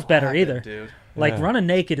 never feels better either. dude. Like Yeah. running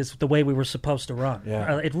naked is the way we were supposed to run.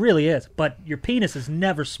 Yeah. It really is. But your penis is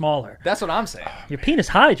never smaller. That's what I'm saying. Your penis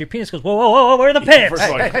hides. Your penis goes, whoa, whoa, whoa, whoa, where are the pants? First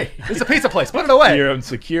of all, Hey, it's a pizza place. Put it away. you're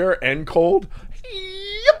insecure and cold.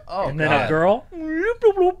 Oh, And then God. a girl bloop,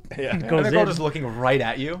 bloop, bloop, Yeah. goes And a in. girl just looking right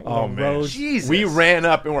at you. Oh man. Rose. Jesus. We ran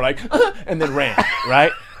up and we're like, and then ran,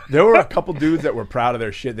 right? There were a couple dudes that were proud of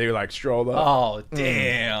their shit. They were like strolled up. Oh,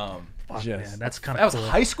 damn. Just, Man, that's kind That of was cool.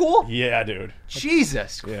 high school? yeah, dude.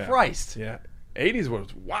 Jesus Yeah. Christ. Yeah. 80s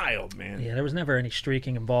was wild, man. Yeah, there was never any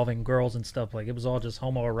streaking involving girls and stuff. Like, it was all just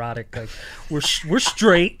homoerotic. Like, we're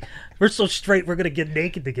straight. We're so straight. We're gonna get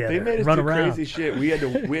naked together. They made us and run do around. crazy shit. We had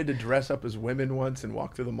to dress up as women once and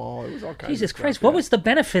walk through the mall. It was all kinds Jesus of stuff. Christ! What was the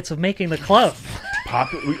benefits of making the club?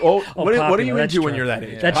 Popular. What are popular, you that's into when true. you're that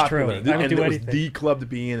age? That's Popular. true. I don't and do it was anything. the club to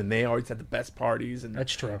be in, and they always had the best parties. And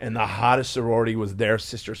That's true. And the hottest sorority was their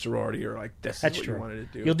sister sorority, or like this That's is what true. you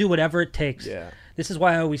wanted to do. You'll do whatever it takes. Yeah. This is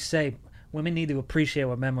why I always say women need to appreciate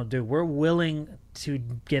what men will do. We're willing to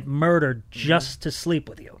get murdered just to sleep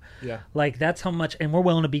with you. Yeah. Like, that's how much, and we're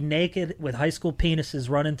willing to be naked with high school penises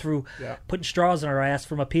running through, Yeah. putting straws in our ass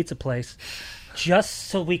from a pizza place, just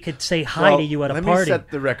so we could say hi Well, to you at a let party. me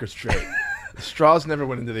set the record straight. The straws never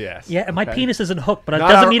went into the ass. Yeah, and my okay? penis isn't hooked, but it Not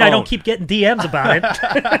doesn't our mean I own. don't keep getting DMs about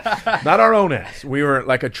it. Not our own ass. We were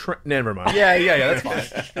like never mind. Yeah, that's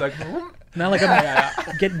fine. Like, Not like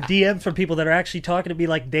I'm getting DMs from people that are actually talking to me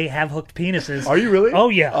like they have hooked penises. Are you really? Oh,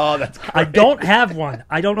 yeah. Oh, that's great. I don't have one.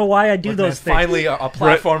 I don't know why I do those things. finally a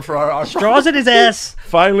platform for our Straws in his ass.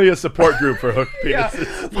 Finally a support group for hooked Yeah.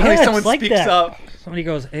 penises. Finally Yeah, someone it's like speaks that. up. Somebody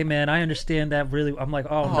goes, "Hey man, I understand that really." I'm like,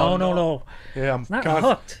 "Oh, no. Yeah, I'm not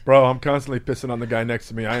hooked. Bro, I'm constantly pissing on the guy next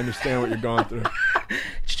to me. I understand what you're going through.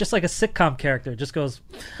 It's just like a sitcom character. It just goes,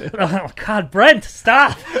 "Oh God, Brent,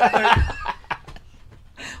 stop!"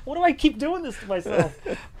 Why do I keep doing this to myself?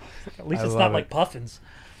 At least I it's love not it. like puffins.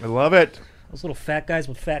 I love it. Those little fat guys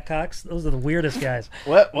with fat cocks. Those are the weirdest guys.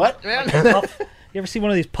 What, man? Puff- you ever see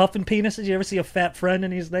one of these puffin penises? You ever see a fat friend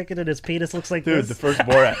and he's naked and his penis looks like Dude, this? the first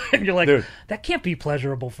Borat. and you're like, Dude, that can't be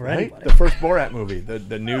pleasurable for right? anybody. The first Borat movie,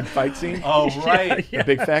 the nude fight scene. Oh, right. Yeah. The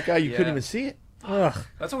big fat guy, you Yeah. couldn't even see it. Ugh.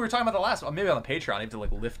 That's what we were talking about the last one. Maybe on the Patreon, you have to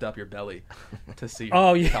like lift up your belly to see your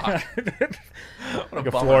Oh yeah. cock. What Like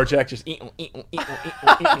a bummer. floor check, just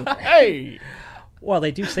hey. Well,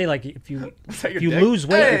 they do say like if you that your if you dick? lose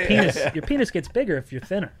weight, Hey! your penis gets bigger if you're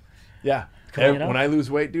thinner. Yeah. Clean it up. When I lose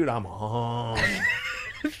weight, dude, I'm on.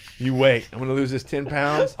 You wait. I'm gonna lose this 10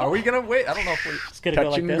 pounds. Are we gonna wait? I don't know if we. It's gonna go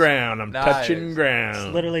like Touching this. ground. I'm Nice. touching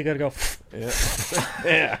ground. Literally gonna go. Yeah.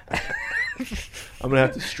 Yeah. I'm gonna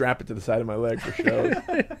have to strap it to the side of my leg for shows.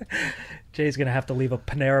 Jay's gonna have to leave a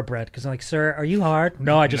Panera Bread because I'm like, sir, are you hard?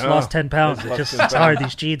 No, I just No. lost 10 pounds. Just It's lost just 10 it's hard.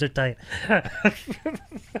 pounds. These jeans are tight.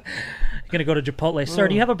 Gonna go to Chipotle. Sir,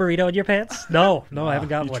 do you have a burrito in your pants? No, I haven't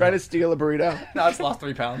got You one. try yet. to steal a burrito? No, I just lost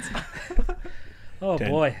 3 pounds. Oh 10,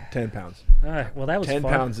 boy. 10 pounds. All right. Well, that was 10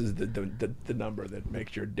 fun. pounds is the number that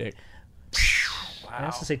makes your dick. I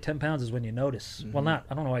have to say 10 pounds is when you notice. Well, not.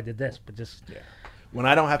 I don't know why I did this, but just Yeah. When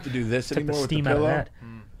I don't have to do this took the anymore with the steam out of pillow, that.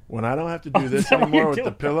 when I don't have to do is this that what anymore you're with the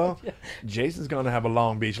doing? pillow, Jason's going to have a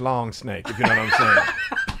Long Beach long snake, if you know what I'm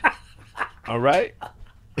saying. All right?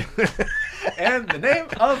 And the name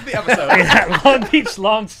of the episode. Yeah, Long Beach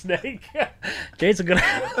long snake. Jay's a good.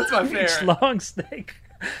 That's my Long Beach favorite. long snake.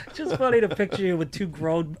 Just funny to picture you with two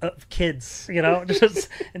grown kids, you know, just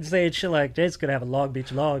and saying shit like Jay's gonna have a Long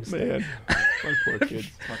Beach long snake. Man, my poor kids.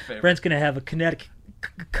 My favorite. Brent's gonna have a Connecticut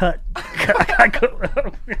cut.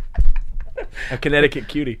 A Connecticut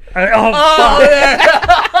cutie. Oh,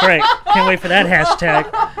 fuck. Great! Can't wait for that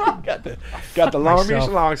hashtag. Got the Long myself.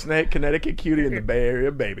 Beach long snake, Connecticut cutie, and the Bay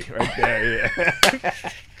Area baby right there. Yeah.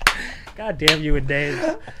 God damn you and Dave. You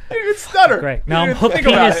didn't even stutter. Great. You Now I'm didn't hooked think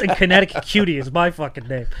about penis it. and Connecticut cutie is my fucking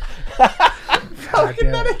name. God damn it.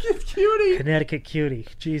 Connecticut cutie. Connecticut cutie.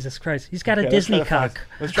 Jesus Christ. He's got a Okay, Disney cock.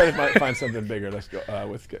 Let's try to find something bigger. Let's go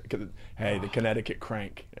with the Connecticut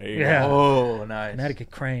crank. There you Yeah. go. Oh, nice.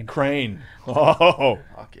 Connecticut crane. Crane. Oh,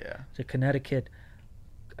 Fuck yeah. The Connecticut.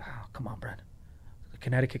 Oh, come on, Brent. The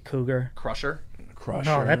Connecticut cougar. Crusher.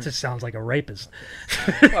 Crusher. No, that just sounds like a rapist.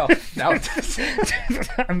 Well, now it does.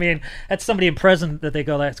 I mean, that's somebody in prison that they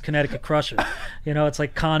go, that's Connecticut Crusher. You know, it's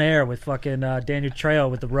like Con Air with fucking Daniel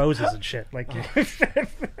Trejo with the roses and shit. Like,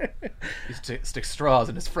 He's stick straws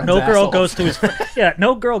in his friend's No girl assholes. goes to his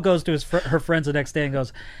no girl goes to her friends the next day and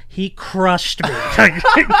goes, he crushed me.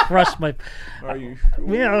 Crushed my. Are you?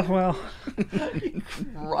 Yeah, well,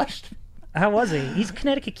 Rushed. how was he? He's a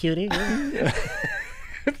Connecticut cutie.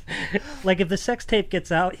 Like if the sex tape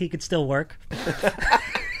gets out, he could still work.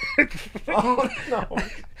 Oh no!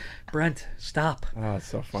 Brent, stop. Oh, it's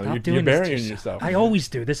so funny. Stop You're doing this to burying yourself. I always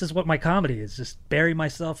do. This is what my comedy is. Just bury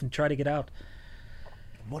myself and try to get out.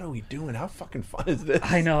 What are we doing? How fucking fun is this?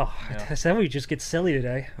 I know. I said we just get silly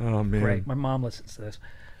today. Oh man. Great. My mom listens to this.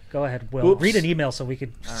 Go ahead, Will. Oops. Read an email so we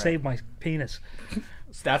could save my penis.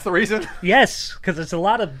 That's the reason. Yes, because it's a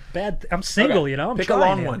lot of bad. I'm single, Okay. you know. I'm Pick a trying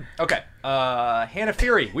long here. one. Okay, Hannah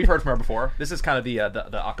Fury. We've heard from her before. This is kind of the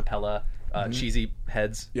acapella cheesy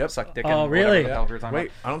heads. Yep. Suck dick. Oh, and really? whatever the hell we were talking Wait,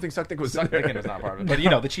 about. I don't think Suck Dick was in Suck there. dick is not part of it, but you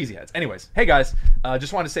know the cheesy heads. Anyways, hey guys,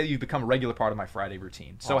 just wanted to say that you've become a regular part of my Friday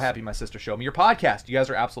routine. So happy my sister showed me your podcast. You guys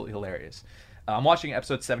are absolutely hilarious. I'm watching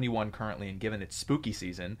episode 71 currently, and given it's spooky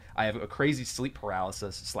season, I have a crazy sleep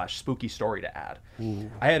paralysis / spooky story to add.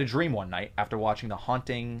 I had a dream one night after watching The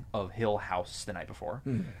Haunting of Hill House the night before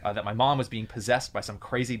that my mom was being possessed by some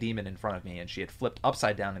crazy demon in front of me, and she had flipped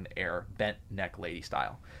upside down in the air, bent neck lady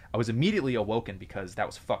style. I was immediately awoken because that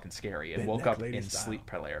was fucking scary, and Bent woke neck up lady in style. sleep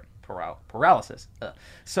paralysis.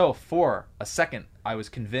 So for a second, I was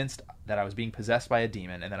convinced that I was being possessed by a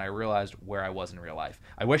demon, and then I realized where I was in real life.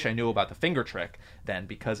 I wish I knew about the finger trick then,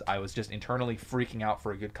 because I was just internally freaking out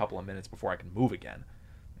for a good couple of minutes before I could move again.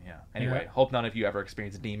 Yeah. Anyway, Yeah. hope none of you ever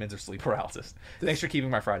experienced demons or sleep paralysis. Thanks for keeping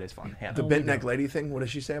my Fridays fun, Hannah. The bent neck lady thing. What does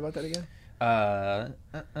she say about that again?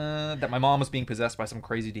 That my mom was being possessed by some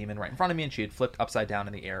crazy demon right in front of me, and she had flipped upside down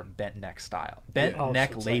in the air, bent neck style, bent Oh, so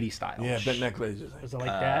neck it's lady like- style. Yeah, bent neck lady. Was it like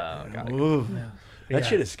that? Got it. Ooh. That Yeah.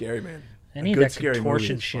 shit is scary, man. I A need good that scary movie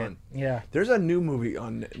contortion is shit. fun. Yeah. There's a new movie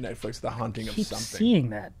on Netflix, The Haunting of Keep Something. seeing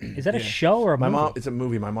that. Is that a Yeah. show or a My movie? mom, it's a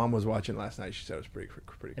movie. My mom was watching last night. She said it was pretty It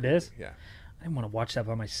creepy. is? Yeah. I didn't want to watch that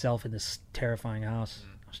by myself in this terrifying house.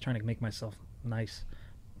 I was trying to make myself nice.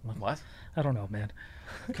 What? I don't know, man.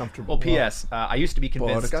 Comfortable. Well, P.S. I used to be Well,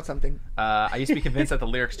 I convinced. got something. I used to be convinced that the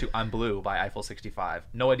lyrics to "I'm Blue" by Eiffel 65.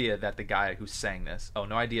 No idea that the guy who sang this. Oh,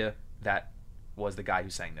 no idea that was the guy who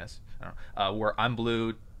sang this. I don't know. Where I'm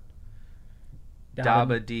blue,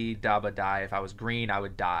 dabba dee dabba die. If I was green, I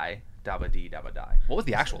would die. Dabba dee dabba die. What was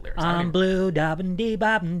the actual lyrics? I don't I'm even- blue, dabba dee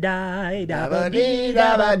babba die, dabba dee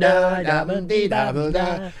dabba die, dabba dee dabba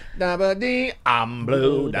die. Dabba-dee, I'm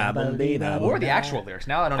blue. Dabba-dee, What were the dabba-dee. actual lyrics?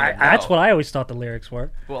 Now I don't even know. That's what I always thought the lyrics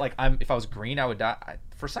were. Well, like if I was green, I would die.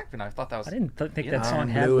 For a second, I thought that was. I didn't think Yeah. that song I'm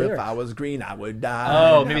had blue. If lyrics. I was green, I would die.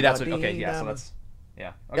 Oh, maybe that's what. Okay, Dabba-dee, yeah. So dabba- that's.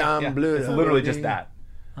 Yeah. Okay, I'm yeah. blue, It's literally dabba-dee. just that.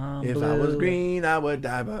 I'm If I was blue. green, I would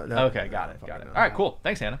die. But Okay, got it. Got it. All right, cool.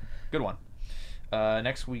 Thanks, Hannah. Good one.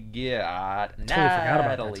 Next we get forgot about that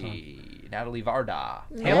Natalie. Natalie Varda.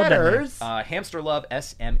 Hatters. Hamster Love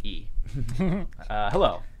SME.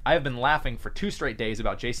 Hello. I have been laughing for 2 straight days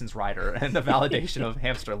about Jason's Rider and the validation of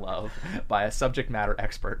hamster love by a subject matter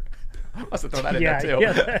expert. Must have thrown that in Yeah, there too.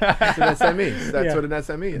 yeah. That's an SME. That's Yeah. what an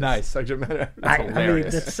SME is. Nice. Subject matter. I mean,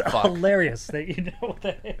 hilarious. that's Fuck. hilarious that you know what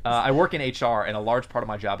that is. I work in HR, and a large part of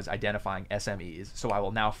my job is identifying SMEs. So I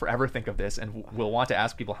will now forever think of this and will want to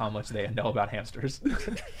ask people how much they know about hamsters.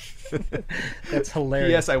 That's hilarious.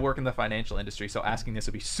 P.S. I work in the financial industry, so asking this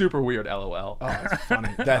would be super weird. LOL. Oh, that's funny.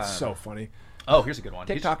 That's so funny. Oh, here's a good one.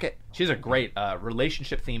 TikTok it. She's a great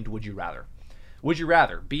relationship-themed Would You Rather. Would you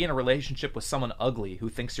rather be in a relationship with someone ugly who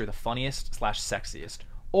thinks you're the funniest / sexiest,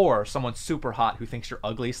 or someone super hot who thinks you're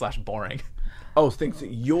ugly / boring? Oh, thinks that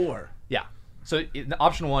you're. Yeah. So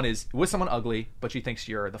option 1 is with someone ugly, but she thinks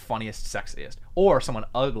you're the funniest, sexiest, or someone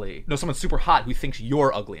super hot who thinks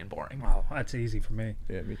you're ugly and boring. Wow, that's easy for me.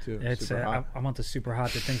 Yeah, me too. It's Super hot. I want the super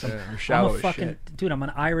hot that thinks I'm, I'm shallow I'm a as fucking shit. dude. I'm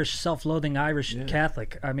an Irish, self-loathing Irish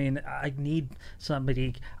Catholic. I mean, I need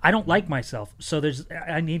somebody. I don't like myself, so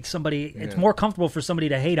I need somebody. It's more comfortable for somebody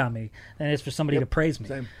to hate on me than it is for somebody to praise me.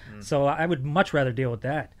 Same. So I would much rather deal with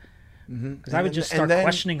that. Because I would just And start then-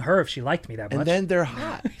 questioning her if she liked me that much. And then they're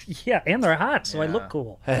hot. yeah, and they're hot, so I Yeah. look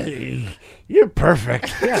cool. Hey, you're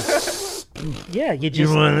perfect. Yeah, you You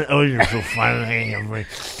just want? Oh, you're so funny.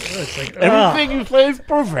 it's like, Everything you say is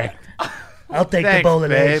perfect. I'll take the Thanks,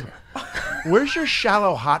 bolognese. babe. Where's your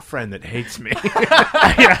shallow hot friend that hates me?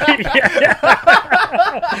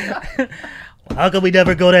 how come we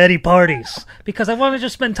never go to any parties? Because I want to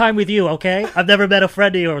just spend time with you, okay? I've never met a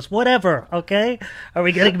friend of yours. Whatever, okay? Are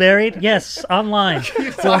we getting married? Yes, online.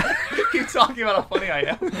 Keep talking about how funny I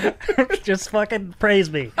am. Just fucking praise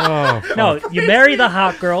me. Oh, No, you marry the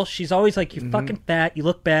hot girl. She's always like, you're fucking fat. You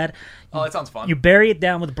look bad. Oh, that sounds fun. You bury it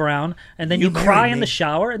down with brown, and then you You cry marry in me. the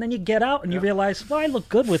shower, and then you get out, and you realize, well, I look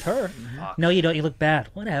good with her. No, you don't. You look bad.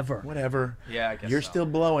 Whatever. whatever. Yeah, I guess You're so. still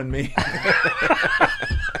blowing me.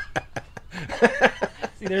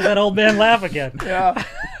 See, there's that old man laugh again. Yeah.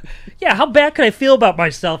 Yeah, how bad could I feel about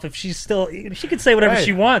myself if she's still... She can say whatever Right.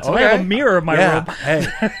 she wants. If I have Okay. a mirror in my Yeah.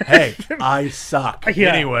 room. Hey, I suck.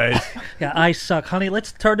 Yeah. Anyways, Yeah, I suck. Honey,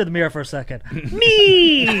 let's turn to the mirror for a second.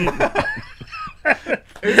 Me!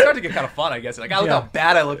 It started to get kind of fun, I guess. Like, look how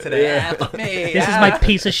bad I look today. Yeah. Ah, fuck me. This is Ah. my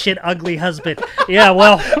piece of shit, ugly husband. Yeah,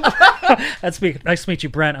 well, that's me. Nice to meet you,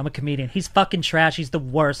 Brent. I'm a comedian. He's fucking trash. He's the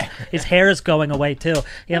worst. His hair is going away too.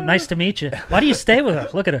 Yeah, nice to meet you. Why do you stay with her?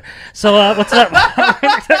 Look at her. So, what's up?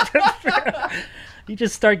 You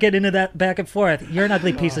just start getting into that back and forth. You're an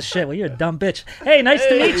ugly piece of shit. Well, you're a dumb bitch. Hey, nice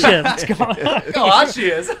to meet you. What's going on? Look how hot she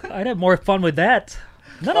is. I'd have more fun with that.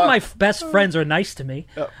 None of my best friends are nice to me.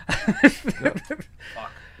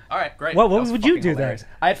 All right, great. What That was would you fucking do hilarious.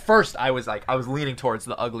 At first, I was leaning towards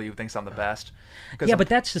the ugly who thinks I'm the best. 'Cause Yeah, I'm- but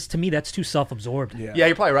that's just, to me, that's too self-absorbed. yeah. yeah,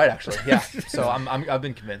 you're probably right, actually. Yeah. So I've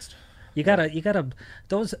been convinced. You gotta.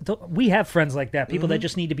 We have friends like that. People that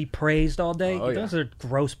just need to be praised all day. Oh, yeah. Those are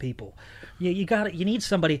gross people. You need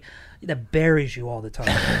somebody that buries you all the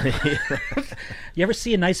time. You ever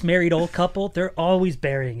see a nice married old couple? They're always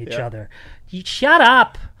burying each other. You shut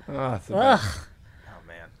up. Oh, it's the Ugh. best. Oh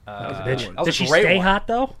man. was a Bitch. good one. That was Does a she great stay one. hot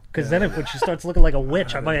though? Because then when she starts looking like a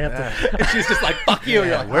witch, I might have to. And she's just like, "Fuck you."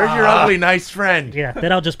 You're like, Where's your ugly nice friend? Yeah,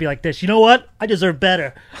 then I'll just be like this. You know what? I deserve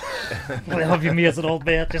better. I love you, me as an old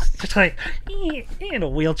man. Just like in a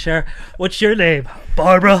wheelchair. What's your name,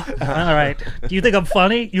 Barbara? All right. Do you think I'm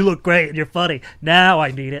funny? You look great and you're funny. Now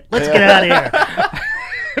I need it. Let's get out of here.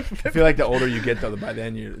 I feel like the older you get, though, by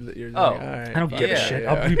then you're Oh, like, all right, I don't give a Yeah, shit.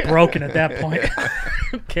 yeah. I'll be broken at that point.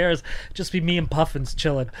 Who cares? Just be me and Puffins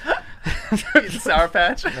chilling. Sour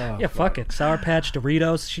Patch. Yeah, fuck it. Sour Patch,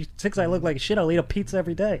 Doritos. She thinks I look like shit. I'll eat a pizza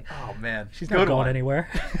every day. Oh man, She's not going anywhere.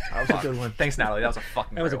 That was a good one. Thanks, Natalie. That was a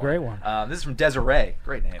fucking. That was a great one. This is from Desiree.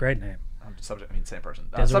 Great name. Great name. Same person.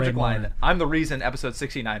 Desiree Subject line: Morin. I'm the reason episode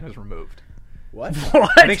 69 was removed. What?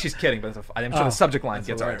 I think she's kidding, but I'm sure Oh, the subject line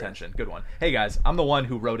gets our hilarious. attention. Good one. Hey guys, I'm the one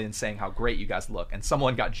who wrote in saying how great you guys look, and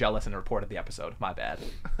someone got jealous and reported the episode. My bad.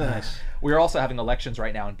 Nice. We are also having elections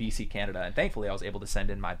right now in BC, Canada, and thankfully I was able to send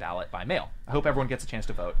in my ballot by mail. I hope everyone gets a chance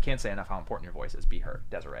to vote. Can't say enough how important your voice is. Be heard,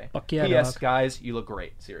 Desiree. Fuck yeah, P.S. dog. Guys, you look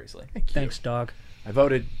great. Seriously. Thanks, dog. I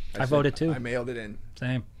voted. I voted too. I mailed it in.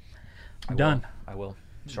 Same. I'm I done. will. I will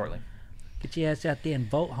shortly. Get your ass out there and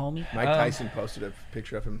vote, homie. Mike Tyson posted a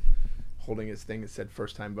picture of him holding his thing that said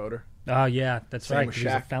first time voter. Oh, yeah. That's Same right. with He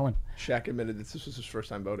was a Shaq. felon. Shaq admitted that this was his first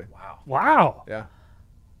time voting. Wow. Wow. Yeah.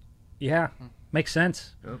 Yeah. Makes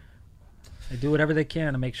sense. Yep. They do whatever they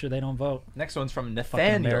can to make sure they don't vote. Next one's from Fucking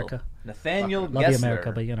Nathaniel. America. Nathaniel Love Gessler. you,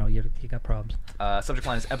 America, but, you got problems. Subject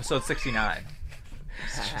line is episode 69.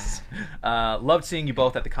 Loved seeing you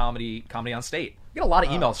both at the comedy on State. We get a lot of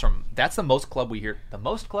emails from. That's the most club we hear. The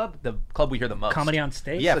most club. The club we hear the most. Comedy on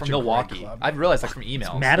State? Yeah, Such from a great Milwaukee. club. I've realized like from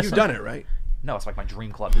emails. Madison. You've done it, right? No, it's like my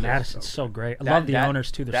dream club. to do. Madison's so great. I That- love the that-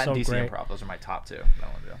 owners, too. They're that so and DC great. Improv. Those are my top two. That I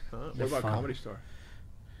wanna do. What about fun. Comedy Store?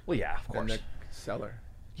 Well, yeah, of And course. the Cellar.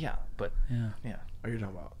 Yeah, but Yeah. yeah, Oh, you're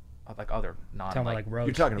talking about like other non Talking about, like, roads.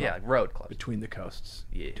 you're talking about yeah, like road clubs. Between the Coasts.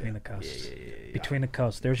 Yeah, Between the Coasts. Yeah. Between the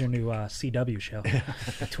Coasts. There's your new CW show.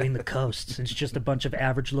 Between the Coasts. It's just a bunch of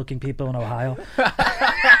average-looking people in Ohio.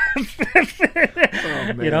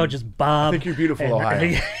 You know, just Bob. I think you're beautiful, and,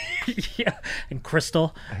 Ohio. yeah, and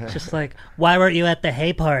Crystal. Just like, why weren't you at the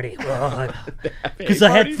hay party? Because I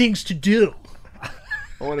had things to do.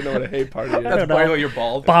 I want to know what a hay party is. don't That's why know. you're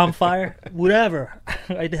bald. Bonfire, whatever.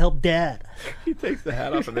 I had to help Dad. He takes the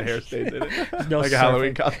hat off and the hair stays in it. No like surfing. a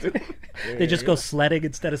Halloween costume. They just go sledding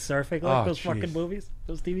instead of surfing, like Oh, those jeez. fucking movies,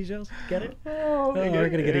 those TV shows. Get it? Oh, we're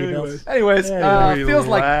gonna get emails. Anyways, Anyway. feels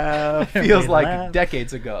like Laugh. feels We like laugh.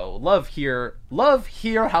 decades ago. Love hear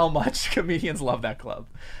how much comedians love that club.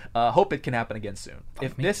 Hope it can happen again soon.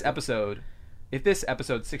 If this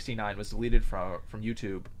episode 69 was deleted from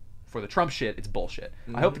YouTube for the Trump shit, it's bullshit.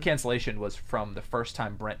 I hope the cancellation was from the first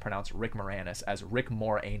time Brent pronounced Rick Moranis as Rick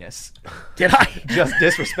Moranis. Did I? Just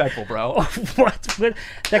disrespectful, bro. What?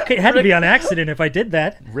 Had to be on accident if I did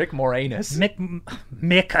that. Rick Moranis.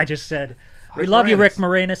 Mick, I just said. We Rick love you, Moranis. Rick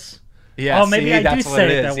Moranis. Yeah, Oh, maybe see, I do that's what say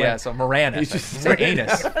it it is. that way. Yeah, so Moranis. He's just It's like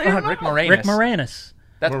anus. Rick Moranis. Rick Moranis.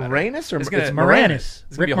 That's better. Moranis or It's gonna- it's Moranis.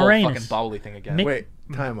 It's gonna be Rick a whole Moranis. fucking bubbly thing again. Mick- Wait,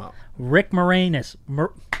 time out. Rick Moranis.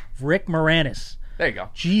 Rick Moranis. There you go.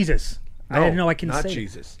 Jesus. I didn't know I can not say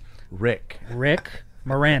Jesus. Rick. Rick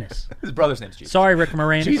Moranis. His brother's name's Jesus. Sorry, Rick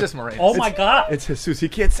Moranis. Jesus Moranis. Oh my God. It's Jesus. He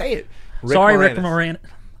can't say it. Rick Sorry, Rick Moranis. Moranis.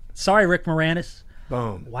 Sorry, Rick Moranis.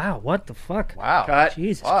 Boom. Wow, what the fuck? Wow. Cut.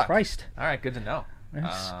 Jesus Fuck. Christ. All right, good to know.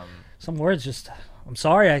 Yes. Some words just. I'm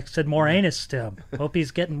sorry I said Moranis to him. Hope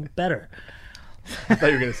he's getting better. I thought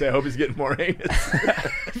you were going to say, I hope he's getting more anus.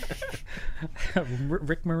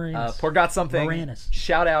 Rick Moranis. Forgot something. Moranis.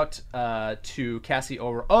 Shout out to Cassie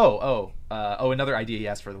over. Another idea he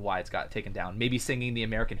has for why it's got taken down. Maybe singing the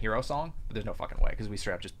American Hero song, but there's no fucking way because we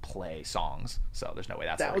straight up just play songs. So there's no way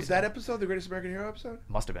that's That the was reason. that episode, the Greatest American Hero episode?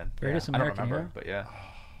 Must have been. Greatest I don't American remember, Hero? but yeah.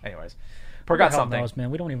 Anyways, Who forgot the hell something. knows, man.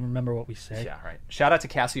 We don't even remember what we say. Yeah, right. Shout out to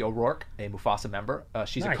Cassie O'Rourke, a Mufasa member.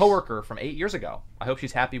 She's a Nice. coworker from 8 years ago. I hope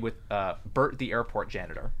she's happy with Bert, the airport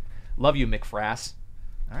janitor. Love you, McFrass.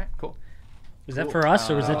 All right, cool. Was that for us,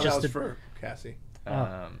 or was Oh, it that just was a... for Cassie.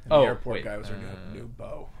 Um, The airport wait, guy was her new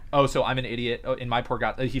beau. Oh, so I'm an idiot. Oh, in my poor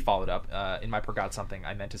God, he followed up. In my poor God something,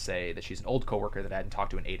 I meant to say that she's an old coworker that I hadn't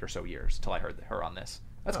talked to in 8 or so years until I heard her on this.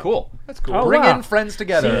 That's cool. That's cool. Oh, Bringing wow. friends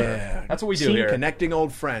together. Yeah. That's what we do See, here. Connecting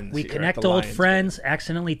old friends. We here at connect the old Lions friends,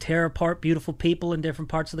 accidentally tear apart beautiful people in different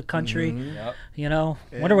parts of the country. Yep. You know,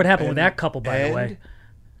 wonder what happened with that couple, by the and way.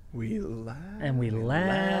 We laugh. And we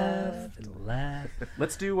laugh and laugh.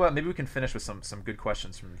 Let's do. Maybe we can finish with some good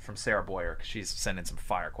questions from Sarah Boyer because she's sending some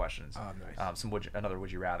fire questions. Oh, nice. Some would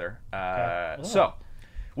you rather. Oh. So,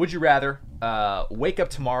 would you rather wake up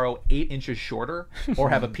tomorrow 8 inches shorter or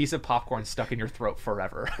have a piece of popcorn stuck in your throat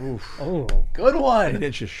forever? Oh, Good one. 8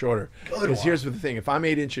 inches shorter. Because here's the thing: if I'm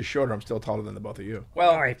 8 inches shorter, I'm still taller than the both of you.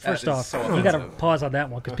 Well, all right. First that is off, so you got to offensive. pause on that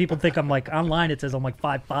one because people think I'm like online. It says I'm like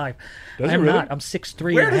 5'5". Does it I'm really? not. I'm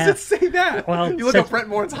 6'3". Where and a does half. it say that? Well, you look says- up Brent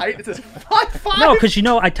Morin's height. It says 5'5". No, because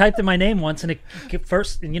I typed in my name once and it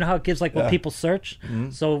first, and you know how it gives like what people search.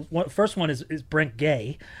 So first one is Brent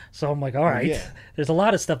Gay. So I'm like, all right. yeah. There's a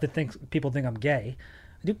lot of stuff that people think I'm gay.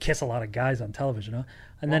 I do kiss a lot of guys on television, huh?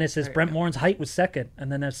 And then it says Brent Morin's height was second,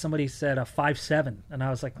 and then there's somebody said 5'7", and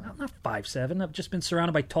I was like, I'm not 5'7". I've just been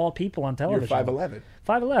surrounded by tall people on You're television. 5'11".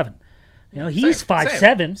 5'11". You know, he's Same,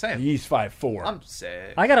 5'7". Same. He's 5'4". I'm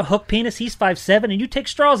sick. I got a hook penis. He's 5'7", and you take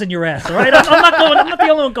straws in your ass. All right, I'm not the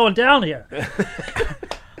only one going down here.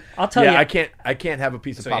 I'll tell Yeah, you. I can't have a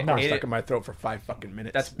piece of So, yeah, popcorn no. stuck in my throat for 5 fucking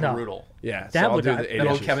minutes. That's No. brutal. yeah. So that I'll would- do that the 8 That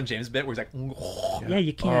old inches. Kevin James bit where he's like, Yeah,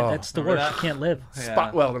 you can't. That's the worst. remember that? You can't live.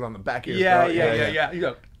 Spot welded on the back of your yeah, throat. yeah. You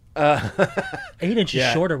go. 8 inches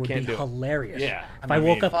Yeah, shorter would be can't do it. hilarious. Yeah, If I I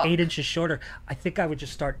woke mean, up 8 inches shorter, I think I would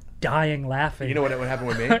just start dying laughing. You know what would happen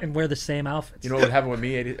with me? and wear the same outfits. You know what would happen with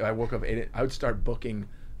me? I woke up 8. I would start booking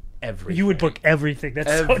everything. You would book everything.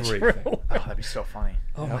 That's so Everything. true. Oh, that'd be so funny.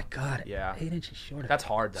 Oh my god. Yeah. 8 inches shorter. That's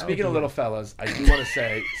hard, though. Speaking of little fellas, I do want to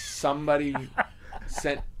say somebody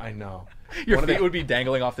sent. I know. Your one of feet the, would be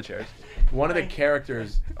dangling off the chairs. one of the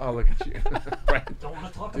characters. Oh, look at you, Brent. Don't want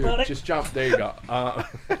to talk Dude, about it. just jump. There you go.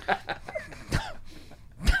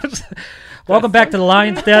 Welcome back to the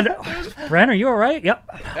Lions Den. Brent, are you all right? Yep.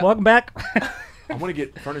 Welcome back. I want to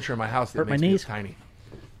get furniture in my house that Hurt my makes me knees.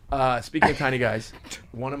 tiny. Speaking of tiny guys,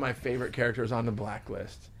 one of my favorite characters on the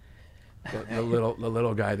Blacklist, the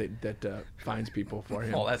little guy that finds people for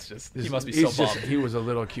him. Oh, that's just. He He's- must be he's so just- bummed. He was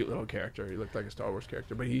a cute little character. He looked like a Star Wars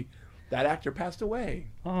character, but that actor passed away.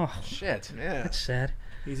 Oh, Shit. Yeah, that's sad.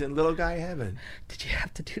 he's in little guy heaven. Did you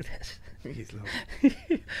have to do this? He's little.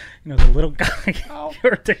 You know, the little guy.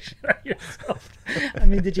 You're a shit out of yourself. I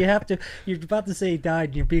mean, did you have to? You're about to say he died,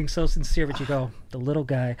 and you're being so sincere, but you go, the little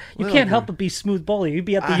guy. You Little can't help guy. but be smooth bully. You'd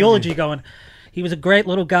be at the I- eulogy going, he was a great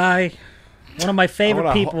little guy, one of my favorite I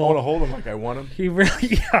want people. to hold him like I want him. He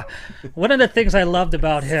really, yeah. One of the things I loved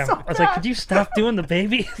about him, I was like, could you stop doing the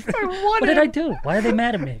baby? What did I do? Why are they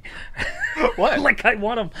mad at me? What? Like, I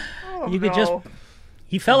want him. You could just,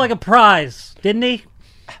 he felt like a prize, didn't he?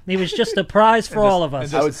 He was just a prize for all of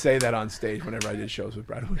us. I would say that on stage whenever I did shows with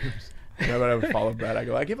Brad Williams. Whenever I would follow Brad, I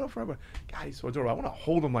go, I give it up for everyone. God, he's so adorable. I want to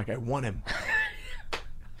hold him like I want him.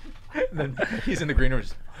 Then he's in the green room.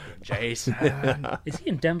 Just, Jason. Is he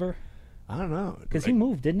in Denver? I don't know. Because he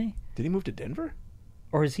moved, didn't he? Did he move to Denver?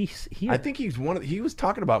 Or is he here? I think he's he was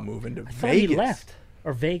talking about moving to I thought Vegas. he left.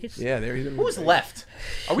 Or Vegas? Yeah, there he's Who's left?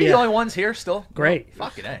 Are we Yeah. the only ones here still? Great.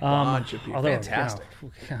 Fucking A. bunch of people. Although, Fantastic. You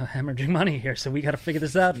know, hemorrhaging money here, so we got to figure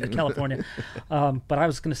this out in California. But I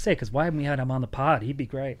was going to say, because why haven't we had him on the pod? He'd be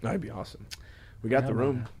great. That'd be awesome. We got the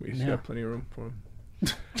room. We Yeah. got plenty of room for him.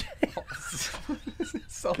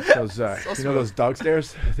 So, Those, you know those dog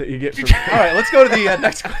stairs that you get from. all right, let's go to the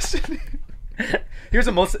next question. Here's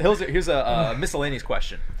a miscellaneous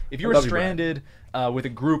question. If you were love you, Brian. stranded with a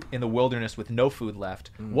group in the wilderness with no food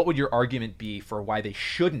left, what would your argument be for why they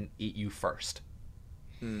shouldn't eat you first?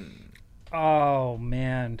 Oh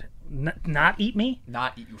man, not eat me?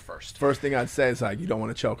 Not eat you first. First thing I'd say is like, you don't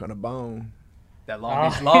want to choke on a bone. That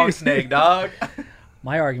long snake, dog.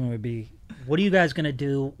 My argument would be, what are you guys gonna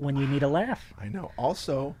do when you need a laugh? I know.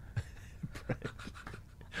 Also,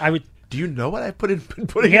 I would. do you know what I've been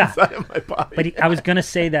putting Yeah. inside of my body? But I was gonna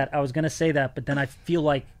say that. But then I feel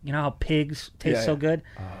like, you know how pigs taste Yeah, so yeah. good.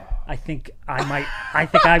 I think I might. I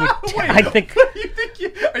think I would. I think.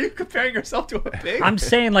 Are you comparing yourself to a pig? I'm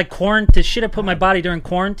saying like the shit I put in my body during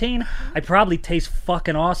quarantine. I probably taste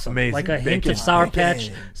fucking awesome. Amazing. Like a hint Bacon. of Sour Patch,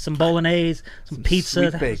 Bacon. some bolognese, some pizza.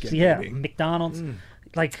 sweet bacon, yeah, baby. McDonald's.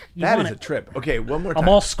 Like you That want is a it. trip. Okay, one more time. I'm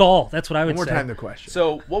all skull. That's what I would one more say. time the question.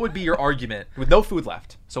 So, what would be your argument with no food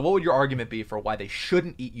left? So, what would your argument be for why they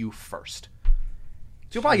shouldn't eat you first? So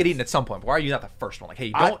you'll probably get eaten at some point. But why are you not the first one? Like, hey,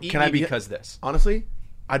 you don't eat me because this. Honestly,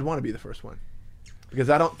 I'd want to be the first one. Because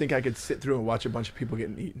I don't think I could sit through and watch a bunch of people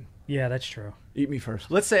getting eaten. Yeah, that's true. Eat me first.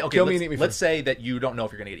 Let's say, okay, Kill me and eat me let's first. say that you don't know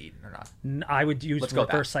if you're going to get eaten or not. I would use Let's go with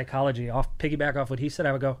reverse that. psychology. Piggyback off what he said.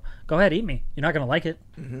 I would go ahead, eat me. You're not gonna like it.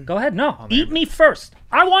 Mm-hmm. Go ahead, no, eat me first.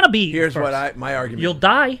 I want to be. eaten Here's first. what my argument. You'll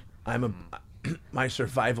die. my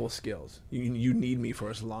survival skills. You need me for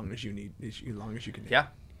as long as you can. Yeah.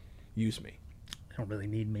 Use me. You don't really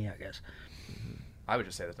need me, I guess. I would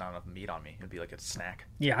just say there's not enough meat on me. It'd be like a snack.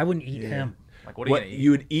 Yeah, I wouldn't eat him. Like, what are you going to eat?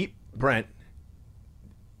 You would eat Brent.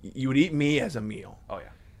 You would eat me as a meal. Oh, yeah.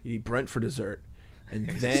 You eat Brent for dessert, and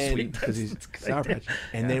he's then sweet. because he's That's good. Sour Patch,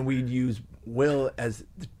 and then we'd use Will as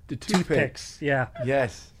the toothpicks. Yeah,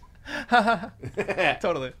 Yes.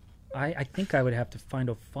 Totally. I think I would have to find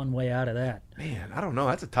a fun way out of that. Man, I don't know.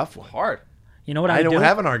 That's a tough one. Hard. You know what I I don't do?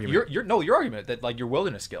 have an argument. Your argument that, like, your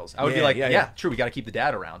wilderness skills. I would be Yeah, like, yeah, yeah, yeah. true, we got to keep the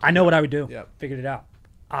dad around. I know what I would do. Yep. Figured it out.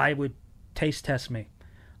 I would taste test me.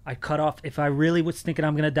 I'd cut off, if I really was thinking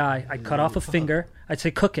I'm going to die, I'd cut off a finger. I'd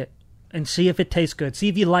say, cook it and see if it tastes good. See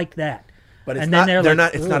if you like that. But it's and not. then They're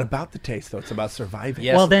like, not. It's not "Ugh." about the taste, though. It's about surviving.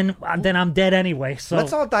 Yes. Well, then I'm dead anyway. So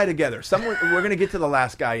Let's all die together. We're gonna get to the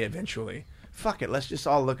last guy eventually. Fuck it. Let's just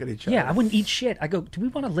all look at each other. yeah, I wouldn't eat shit. I go, do we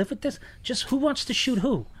want to live with this? Just who wants to shoot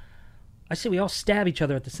who? I say we all stab each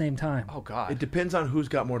other at the same time. Oh, God. It depends on who's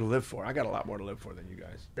got more to live for. I got a lot more to live for than you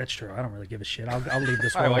guys. That's true. I don't really give a shit. I'll leave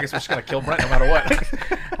this All right, one. well, I guess we're just going to kill Brent no matter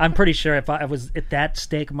what. I'm pretty sure if I was at that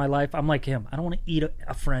stake in my life, I'm like him. I don't want to eat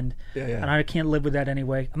a friend. Yeah, yeah. And I can't live with that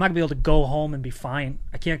anyway. I'm not going to be able to go home and be fine.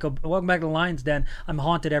 I can't go. Welcome back to the Lion's Den. I'm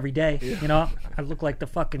haunted every day. You know, I look like the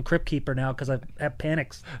fucking crypt keeper now because I have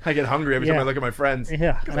panics. I get hungry every time Yeah. I look at my friends.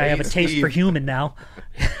 Yeah. And I have a eat taste Steve. for human now.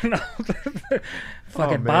 You know?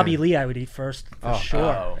 Fucking man. Bobby Lee I would eat first for sure.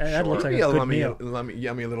 oh, That looks like He'd be a a good meal.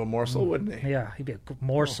 yummy little morsel, wouldn't he? Yeah, he'd be a good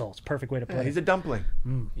morsel. It's a perfect way to Yeah, play. he's a dumpling.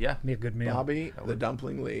 Yeah. Be a good meal. Bobby, the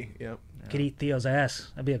dumpling Lee. Yep. Could eat Theo's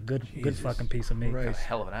ass. That'd be a good Jesus fucking piece of meat. Christ.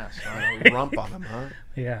 Hell of an ass. All right. Rump on him, huh?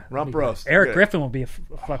 Yeah. Rump that'd be roast. good. Eric Good. Griffin will be a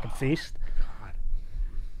fucking feast.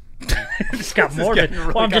 Just got morbid. getting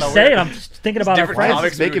really Well, I'm just kinda saying. weird. I'm just thinking about our different friends.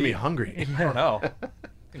 comics. It's making movie. me hungry. I don't know.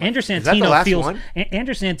 Andrew that the Santino last feels. one?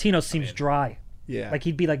 Andrew Santino seems dry. Yeah. Like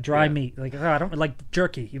he'd be like dry Yeah. meat. Like I don't like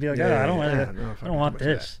jerky. He'd be like, Yeah, I don't want. yeah, I no, fucking don't want too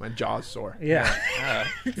much of this. that. My jaw's sore. Yeah.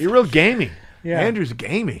 You're real gamey. Yeah. Andrew's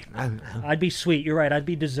gamey. I'd be sweet. You're right. I'd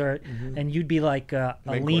be dessert, and you'd be like a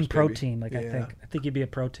Main lean course, baby. protein. Like I Yeah. think you'd be a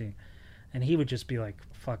protein, and he would just be like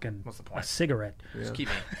fucking What's the a point? cigarette. Just keep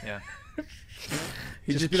me. Yeah.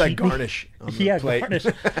 He'd just be like keep me- garnish on the Yeah, plate. garnish.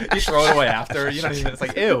 You throw it away after. You know, it's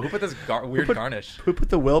like, ew, who put this weird garnish? Who put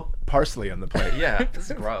the Will parsley on the plate? Yeah,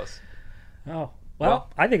 this is gross. Oh well, Well,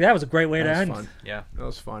 I think that was a great way to That was end. fun. Yeah. That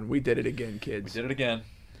was fun. We did it again, kids. Did it again.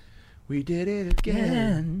 We did it again.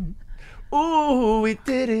 Again, Ooh, we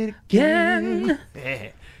did it again.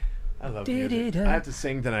 again. I love Did music. it I have to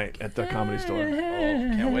sing tonight at the Comedy Store. Oh,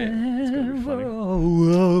 can't wait. It's gonna be funny.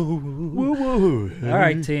 Whoa. Woo woo. All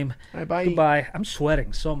right, team. Bye. Goodbye. I'm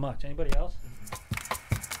sweating so much. Anybody else?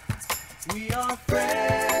 We are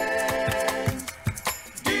friends.